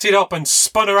 He picked it up and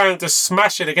spun around to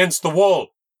smash it against the wall.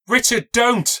 Richard,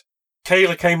 don't!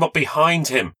 Kayla came up behind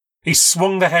him. He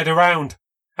swung the head around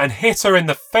and hit her in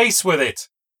the face with it.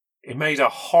 It made a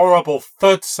horrible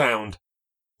thud sound.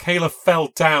 Kayla fell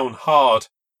down hard.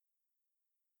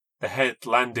 The head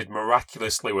landed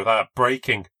miraculously without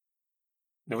breaking.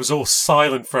 It was all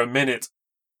silent for a minute.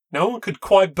 No one could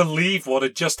quite believe what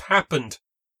had just happened.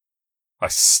 I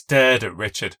stared at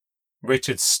Richard.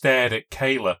 Richard stared at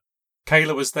Kayla.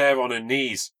 Kayla was there on her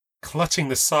knees, clutching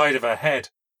the side of her head.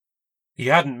 He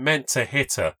hadn't meant to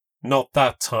hit her, not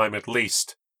that time at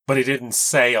least, but he didn't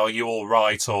say, "Are you all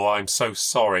right?" or "I'm so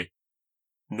sorry."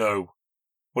 No,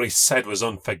 what he said was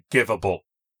unforgivable.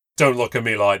 "Don't look at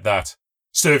me like that.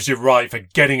 Serves you right for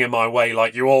getting in my way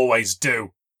like you always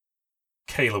do."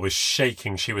 Kayla was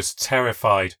shaking. She was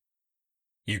terrified.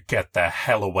 You get the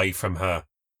hell away from her.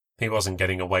 He wasn't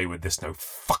getting away with this no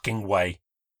fucking way.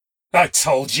 "I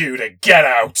told you to get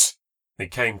out!" He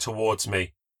came towards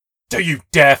me. "Do you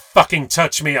dare fucking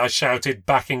touch me?" I shouted,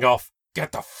 backing off.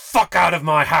 "Get the fuck out of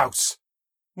my house!"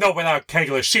 "Not without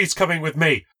Kayla. She's coming with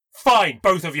me." "Fine,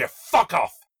 both of you, fuck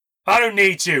off. I don't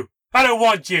need you. I don't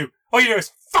want you. All you do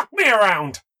is fuck me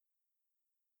around."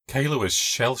 Kayla was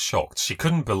shell-shocked. She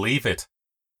couldn't believe it.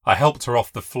 I helped her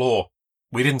off the floor.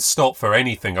 We didn't stop for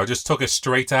anything. I just took her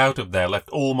straight out of there, left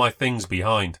all my things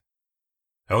behind.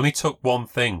 I only took one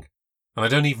thing, and I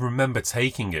don't even remember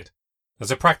taking it.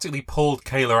 As I practically pulled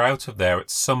Kayla out of there at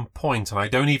some point, and I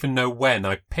don't even know when,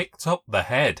 I picked up the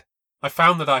head. I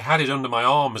found that I had it under my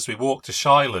arm as we walked to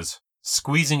Shila's,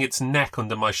 squeezing its neck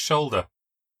under my shoulder.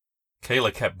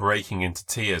 Kayla kept breaking into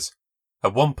tears.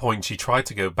 At one point she tried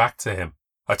to go back to him.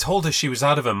 I told her she was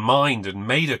out of her mind and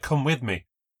made her come with me.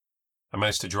 I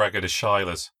managed to drag her to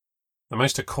Shila's. I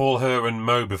managed to call her and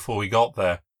Mo before we got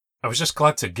there. I was just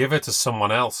glad to give her to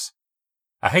someone else.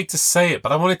 I hate to say it,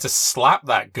 but I wanted to slap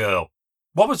that girl.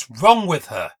 What was wrong with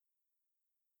her?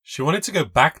 She wanted to go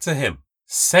back to him,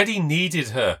 said he needed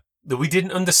her, that we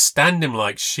didn't understand him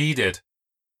like she did.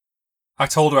 I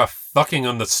told her I fucking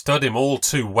understood him all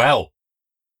too well,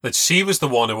 that she was the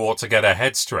one who ought to get her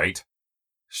head straight.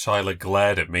 Shyla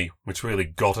glared at me, which really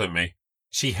got at me.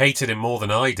 She hated him more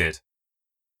than I did.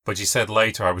 But she said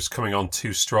later I was coming on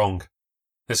too strong.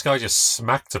 This guy just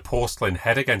smacked a porcelain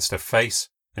head against her face,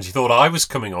 and she thought I was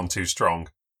coming on too strong.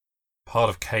 Part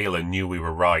of Kayla knew we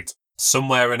were right.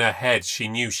 Somewhere in her head she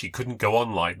knew she couldn't go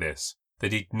on like this,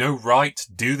 that he'd no right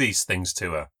to do these things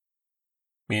to her.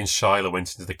 Me and Shyla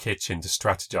went into the kitchen to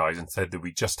strategize and said that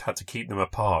we just had to keep them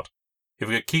apart. If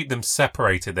we could keep them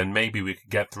separated, then maybe we could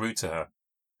get through to her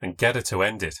and get her to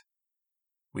end it.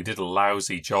 We did a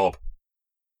lousy job.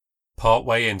 Part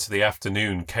way into the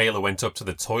afternoon, Kayla went up to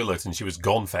the toilet and she was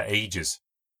gone for ages.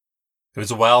 It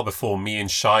was a while before me and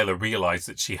Shyla realized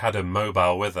that she had her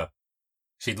mobile with her.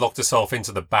 She'd locked herself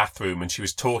into the bathroom and she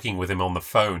was talking with him on the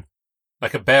phone. I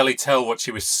could barely tell what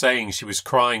she was saying, she was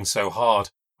crying so hard.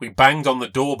 We banged on the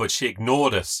door, but she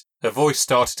ignored us. Her voice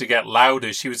started to get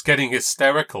louder, she was getting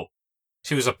hysterical.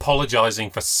 She was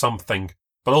apologizing for something,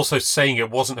 but also saying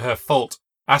it wasn't her fault,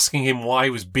 asking him why he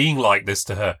was being like this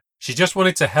to her. She just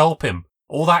wanted to help him.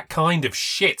 All that kind of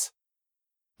shit.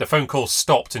 The phone call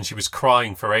stopped and she was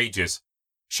crying for ages.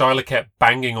 Shyla kept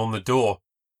banging on the door.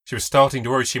 She was starting to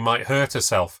worry she might hurt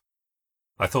herself.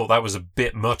 I thought that was a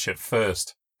bit much at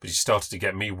first, but she started to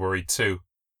get me worried too.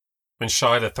 When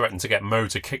Shyla threatened to get Mo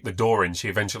to kick the door in, she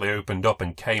eventually opened up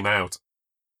and came out.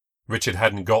 Richard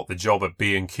hadn't got the job at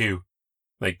B&Q.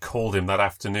 They'd called him that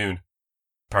afternoon.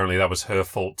 Apparently that was her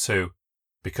fault too,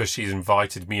 because she'd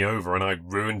invited me over and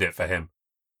I'd ruined it for him.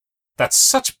 "That's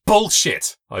such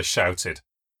bullshit," I shouted.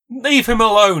 "Leave him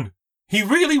alone. He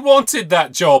really wanted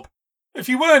that job. If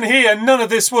you weren't here, none of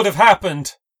this would have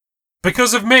happened."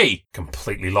 "Because of me."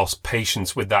 Completely lost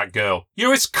patience with that girl.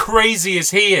 "You're as crazy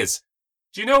as he is.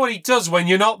 Do you know what he does when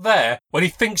you're not there? When he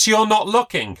thinks you're not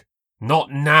looking?"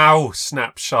 "Not now,"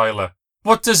 snapped Shyla.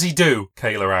 "What does he do?"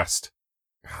 Kayla asked.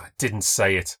 I didn't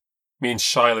say it. Me and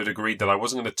Shyla had agreed that I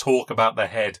wasn't going to talk about the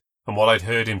head and what I'd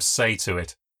heard him say to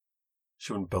it.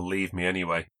 She wouldn't believe me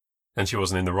anyway, and she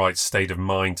wasn't in the right state of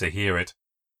mind to hear it.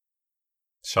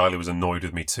 Shyla was annoyed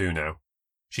with me too now.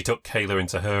 She took Kayla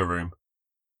into her room.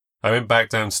 I went back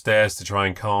downstairs to try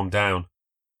and calm down.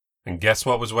 And guess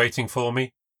what was waiting for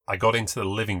me? I got into the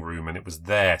living room and it was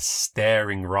there,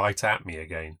 staring right at me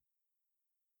again.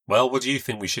 "Well, what do you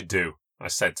think we should do?" I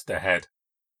said to the head,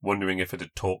 wondering if it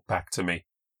had talked back to me.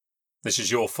 "This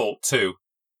is your fault too.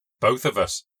 Both of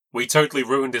us. We totally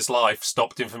ruined his life,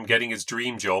 stopped him from getting his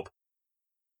dream job."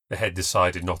 The head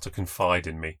decided not to confide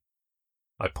in me.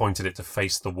 I pointed it to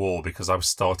face the wall because I was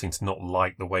starting to not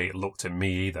like the way it looked at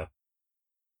me either.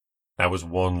 That was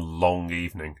one long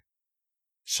evening.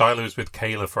 Shyla was with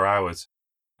Kayla for hours,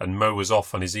 and Mo was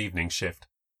off on his evening shift,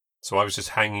 so I was just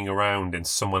hanging around in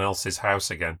someone else's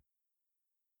house again.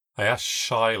 I asked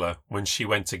Shyla when she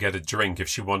went to get a drink if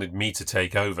she wanted me to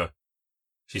take over.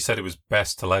 She said it was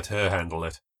best to let her handle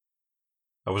it.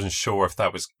 I wasn't sure if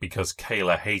that was because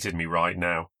Kayla hated me right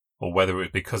now, or whether it was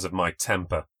because of my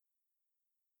temper.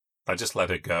 I just let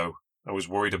her go. I was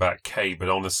worried about Kay, but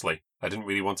honestly, I didn't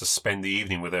really want to spend the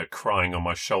evening with her crying on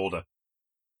my shoulder.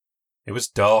 It was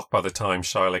dark by the time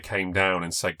Shyla came down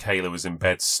and said Kayla was in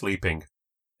bed sleeping,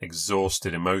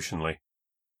 exhausted emotionally.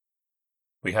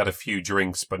 We had a few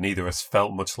drinks, but neither of us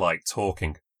felt much like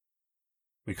talking.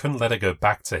 We couldn't let her go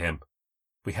back to him.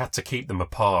 We had to keep them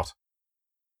apart.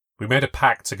 We made a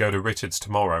pact to go to Richard's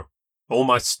tomorrow. All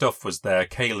my stuff was there,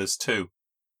 Kayla's too.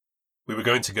 We were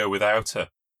going to go without her,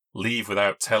 leave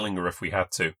without telling her if we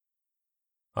had to.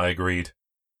 I agreed.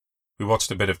 We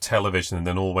watched a bit of television and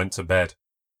then all went to bed.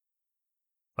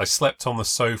 I slept on the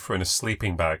sofa in a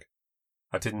sleeping bag.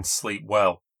 I didn't sleep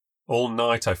well. All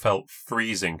night I felt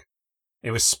freezing.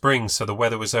 It was spring, so the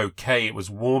weather was okay. It was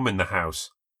warm in the house.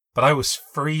 But I was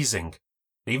freezing.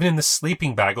 Even in the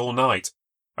sleeping bag all night,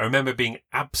 I remember being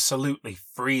absolutely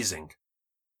freezing.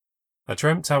 I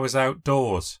dreamt I was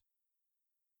outdoors.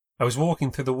 I was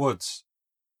walking through the woods.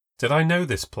 Did I know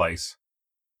this place?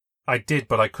 I did,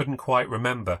 but I couldn't quite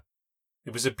remember.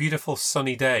 It was a beautiful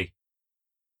sunny day,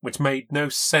 which made no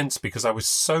sense because I was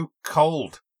so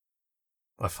cold.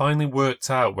 I finally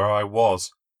worked out where I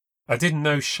was. I didn't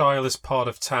know Shyla's part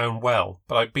of town well,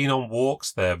 but I'd been on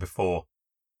walks there before.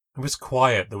 It was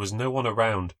quiet, there was no one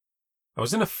around. I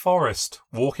was in a forest,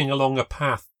 walking along a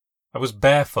path. I was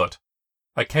barefoot.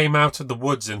 I came out of the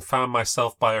woods and found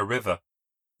myself by a river.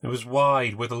 It was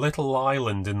wide, with a little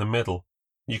island in the middle.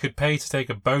 You could pay to take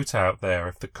a boat out there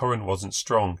if the current wasn't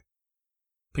strong.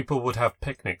 People would have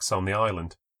picnics on the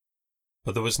island.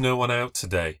 But there was no one out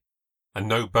today, and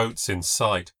no boats in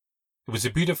sight. It was a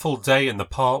beautiful day and the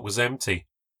park was empty,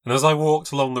 and as I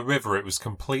walked along the river it was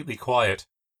completely quiet.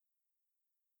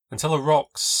 Until a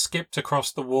rock skipped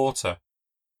across the water,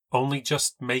 only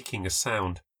just making a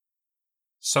sound.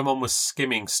 Someone was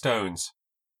skimming stones.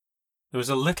 There was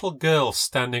a little girl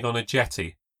standing on a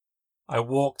jetty. I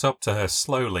walked up to her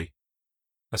slowly.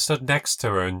 I stood next to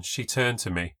her and she turned to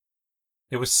me.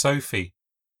 It was Sophie,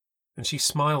 and she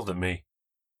smiled at me.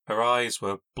 Her eyes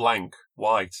were blank,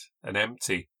 white, and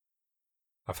empty.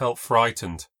 I felt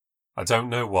frightened. I don't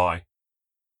know why.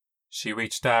 She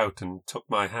reached out and took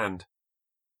my hand.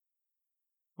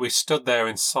 We stood there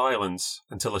in silence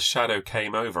until a shadow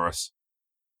came over us.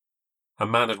 A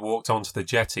man had walked onto the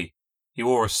jetty. He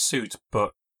wore a suit,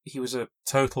 but he was a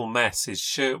total mess. His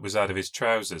shirt was out of his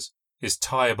trousers, his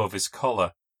tie above his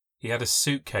collar. He had a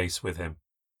suitcase with him.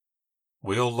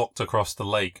 We all looked across the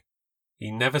lake. He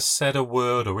never said a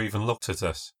word or even looked at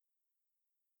us.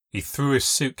 He threw his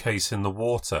suitcase in the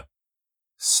water.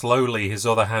 Slowly his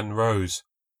other hand rose.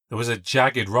 There was a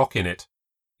jagged rock in it.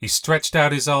 He stretched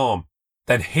out his arm,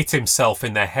 then hit himself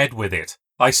in the head with it.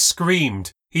 I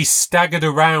screamed. He staggered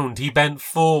around. He bent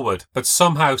forward, but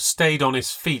somehow stayed on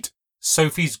his feet.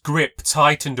 Sophie's grip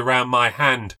tightened around my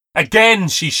hand. Again,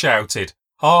 she shouted.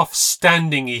 Half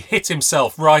standing, he hit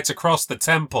himself right across the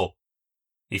temple.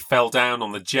 He fell down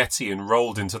on the jetty and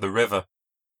rolled into the river.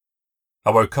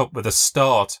 I woke up with a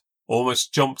start,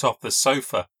 almost jumped off the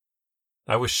sofa.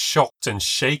 I was shocked and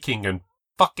shaking and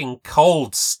fucking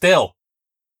cold still.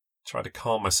 I tried to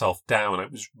calm myself down.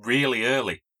 It was really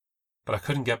early, but I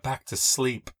couldn't get back to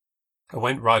sleep. I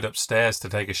went right upstairs to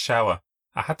take a shower.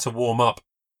 I had to warm up.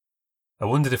 I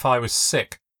wondered if I was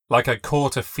sick, like I'd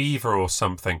caught a fever or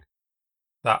something.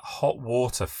 That hot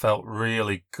water felt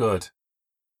really good.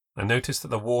 I noticed that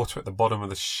the water at the bottom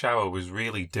of the shower was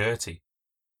really dirty.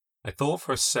 I thought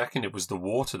for a second it was the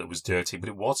water that was dirty, but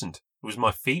it wasn't. It was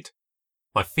my feet.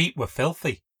 My feet were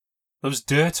filthy. There was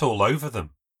dirt all over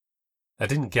them. I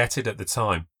didn't get it at the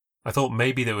time. I thought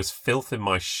maybe there was filth in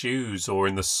my shoes or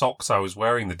in the socks I was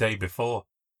wearing the day before.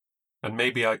 And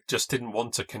maybe I just didn't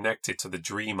want to connect it to the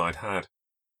dream I'd had.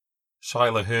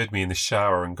 Shyla heard me in the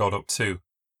shower and got up too.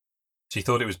 She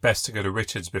thought it was best to go to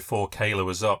Richard's before Kayla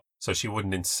was up, so she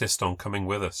wouldn't insist on coming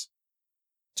with us.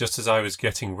 Just as I was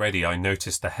getting ready, I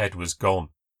noticed the head was gone.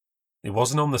 It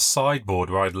wasn't on the sideboard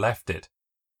where I'd left it.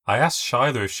 I asked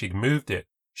Shyla if she'd moved it.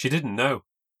 She didn't know.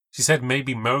 She said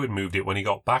maybe Mo had moved it when he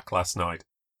got back last night.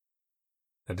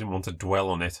 I didn't want to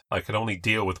dwell on it. I could only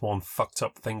deal with one fucked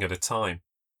up thing at a time.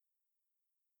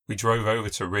 We drove over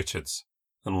to Richard's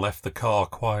and left the car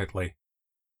quietly.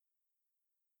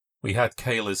 We had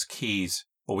Kayla's keys,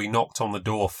 but we knocked on the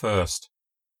door first.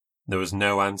 There was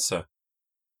no answer.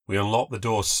 We unlocked the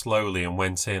door slowly and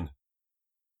went in.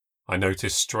 I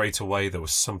noticed straight away there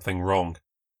was something wrong.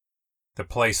 The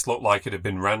place looked like it had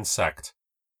been ransacked,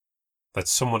 that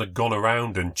someone had gone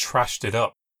around and trashed it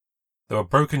up. There were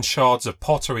broken shards of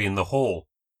pottery in the hall.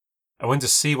 I went to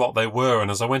see what they were,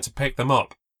 and as I went to pick them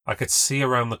up, I could see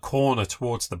around the corner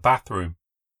towards the bathroom.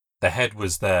 The head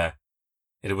was there.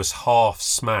 It was half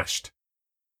smashed.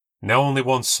 Now only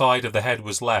one side of the head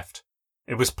was left.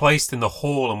 It was placed in the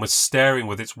hall and was staring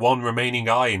with its one remaining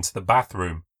eye into the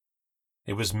bathroom.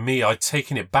 It was me. I'd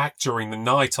taken it back during the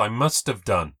night. I must have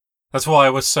done. That's why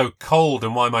I was so cold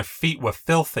and why my feet were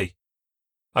filthy.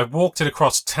 I walked it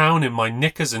across town in my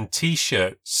knickers and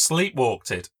t-shirt, sleepwalked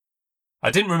it.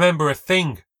 I didn't remember a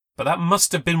thing, but that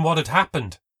must have been what had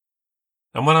happened.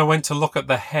 And when I went to look at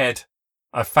the head,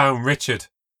 I found Richard.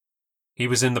 He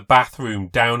was in the bathroom,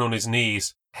 down on his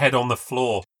knees, head on the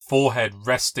floor, forehead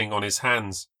resting on his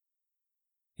hands.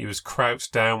 He was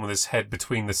crouched down with his head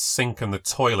between the sink and the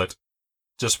toilet,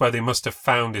 just where they must have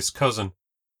found his cousin.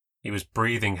 He was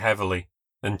breathing heavily,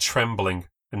 and trembling,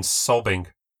 and sobbing.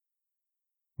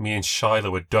 Me and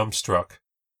Shyla were dumbstruck.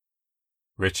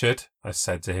 "Richard," I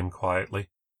said to him quietly.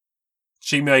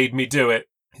 "She made me do it."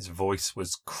 His voice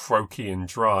was croaky and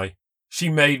dry. "She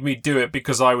made me do it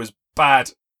because I was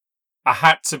bad. I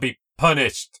had to be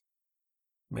punished."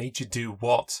 "Made you do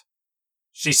what?"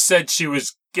 "She said she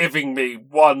was giving me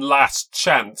one last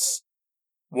chance.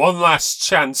 One last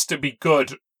chance to be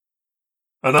good.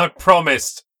 And I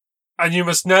promised. And you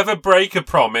must never break a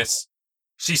promise.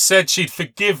 She said she'd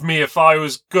forgive me if I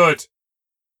was good.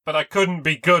 But I couldn't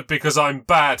be good because I'm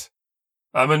bad.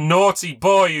 I'm a naughty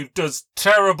boy who does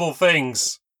terrible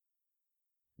things."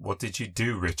 "What did you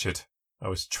do, Richard?" I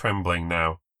was trembling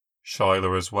now.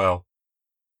 Shyla as well.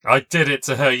 "I did it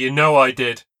to her, you know I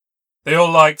did. They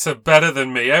all liked her better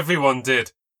than me, everyone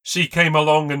did. She came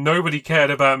along and nobody cared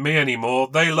about me anymore.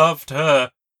 They loved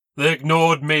her. They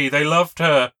ignored me. They loved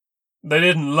her. They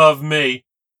didn't love me.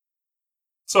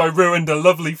 So I ruined her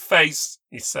lovely face,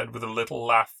 he said with a little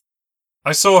laugh.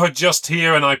 I saw her just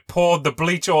here and I poured the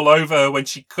bleach all over her when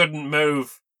she couldn't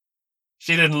move.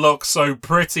 She didn't look so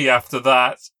pretty after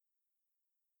that.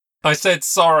 I said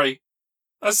sorry.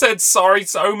 I said sorry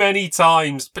so many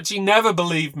times, but she never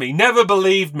believed me, never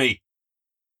believed me.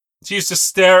 She used to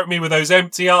stare at me with those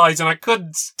empty eyes and I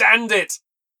couldn't stand it.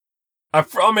 I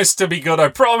promised to be good, I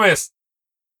promised.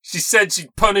 She said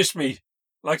she'd punish me,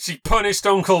 like she punished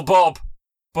Uncle Bob.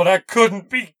 But I couldn't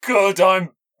be good,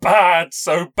 I'm bad,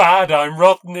 so bad I'm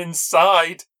rotten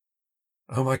inside.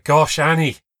 Oh my gosh,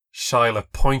 Annie. Shyla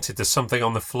pointed to something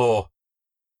on the floor.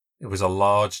 It was a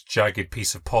large, jagged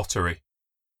piece of pottery.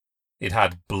 It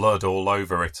had blood all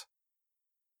over it.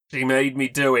 She made me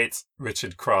do it,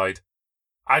 Richard cried.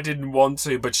 I didn't want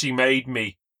to, but she made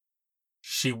me.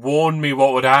 She warned me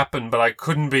what would happen, but I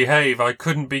couldn't behave. I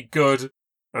couldn't be good.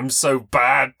 I'm so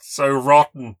bad, so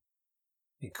rotten.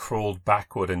 He crawled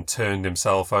backward and turned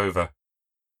himself over.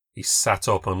 He sat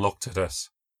up and looked at us.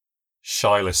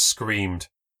 Shyla screamed.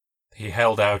 He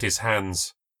held out his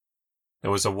hands.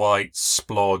 There was a white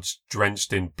splodge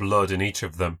drenched in blood in each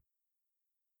of them.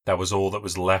 That was all that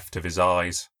was left of his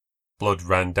eyes. Blood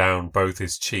ran down both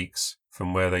his cheeks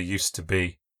from where they used to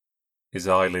be. His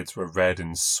eyelids were red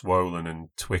and swollen and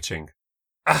twitching.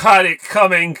 I had it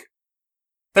coming.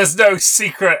 There's no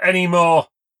secret anymore.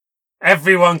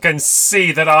 Everyone can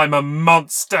see that I'm a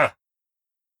monster.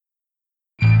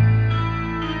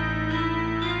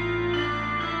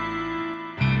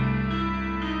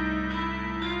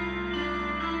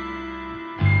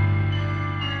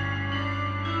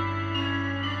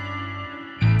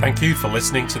 Thank you for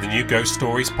listening to the New Ghost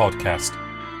Stories podcast.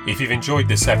 If you've enjoyed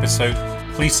this episode,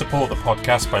 please support the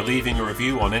podcast by leaving a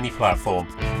review on any platform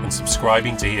and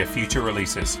subscribing to hear future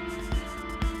releases.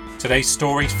 Today's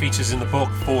story features in the book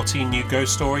 14 New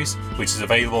Ghost Stories, which is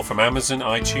available from Amazon,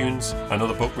 iTunes, and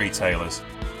other book retailers.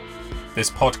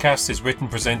 This podcast is written,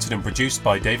 presented, and produced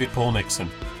by David Paul Nixon.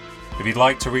 If you'd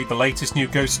like to read the latest New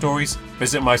Ghost Stories,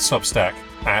 visit my Substack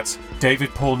at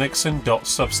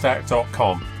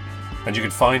davidpaulnixon.substack.com. And you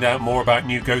can find out more about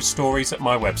New Ghost Stories at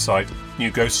my website,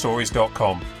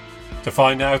 newghoststories.com. To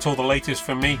find out all the latest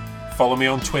from me, follow me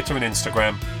on Twitter and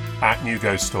Instagram at New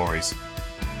Ghost Stories.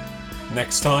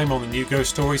 Next time on the New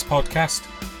Ghost Stories podcast,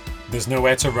 there's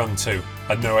nowhere to run to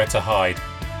and nowhere to hide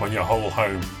when your whole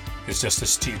home is just a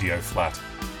studio flat.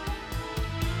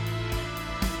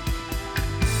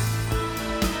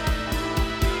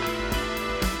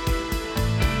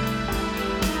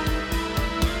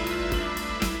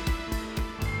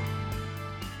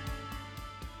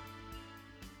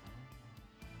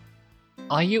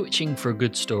 Are you itching for a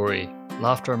good story?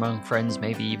 Laughter among friends,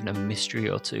 maybe even a mystery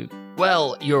or two?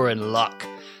 Well, you're in luck.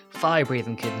 Fire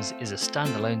Breathing Kittens is a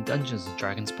standalone Dungeons &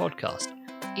 Dragons podcast.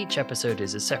 Each episode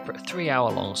is a separate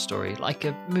 3-hour-long story, like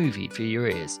a movie for your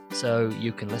ears, so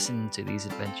you can listen to these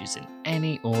adventures in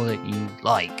any order you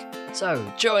like. So,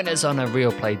 join us on a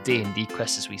real play D&D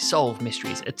quest as we solve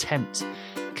mysteries, attempt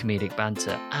comedic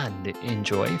banter, and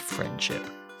enjoy friendship.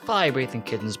 Fire Breathing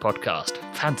Kittens podcast.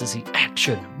 Fantasy,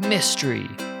 action, mystery,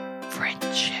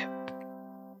 friendship.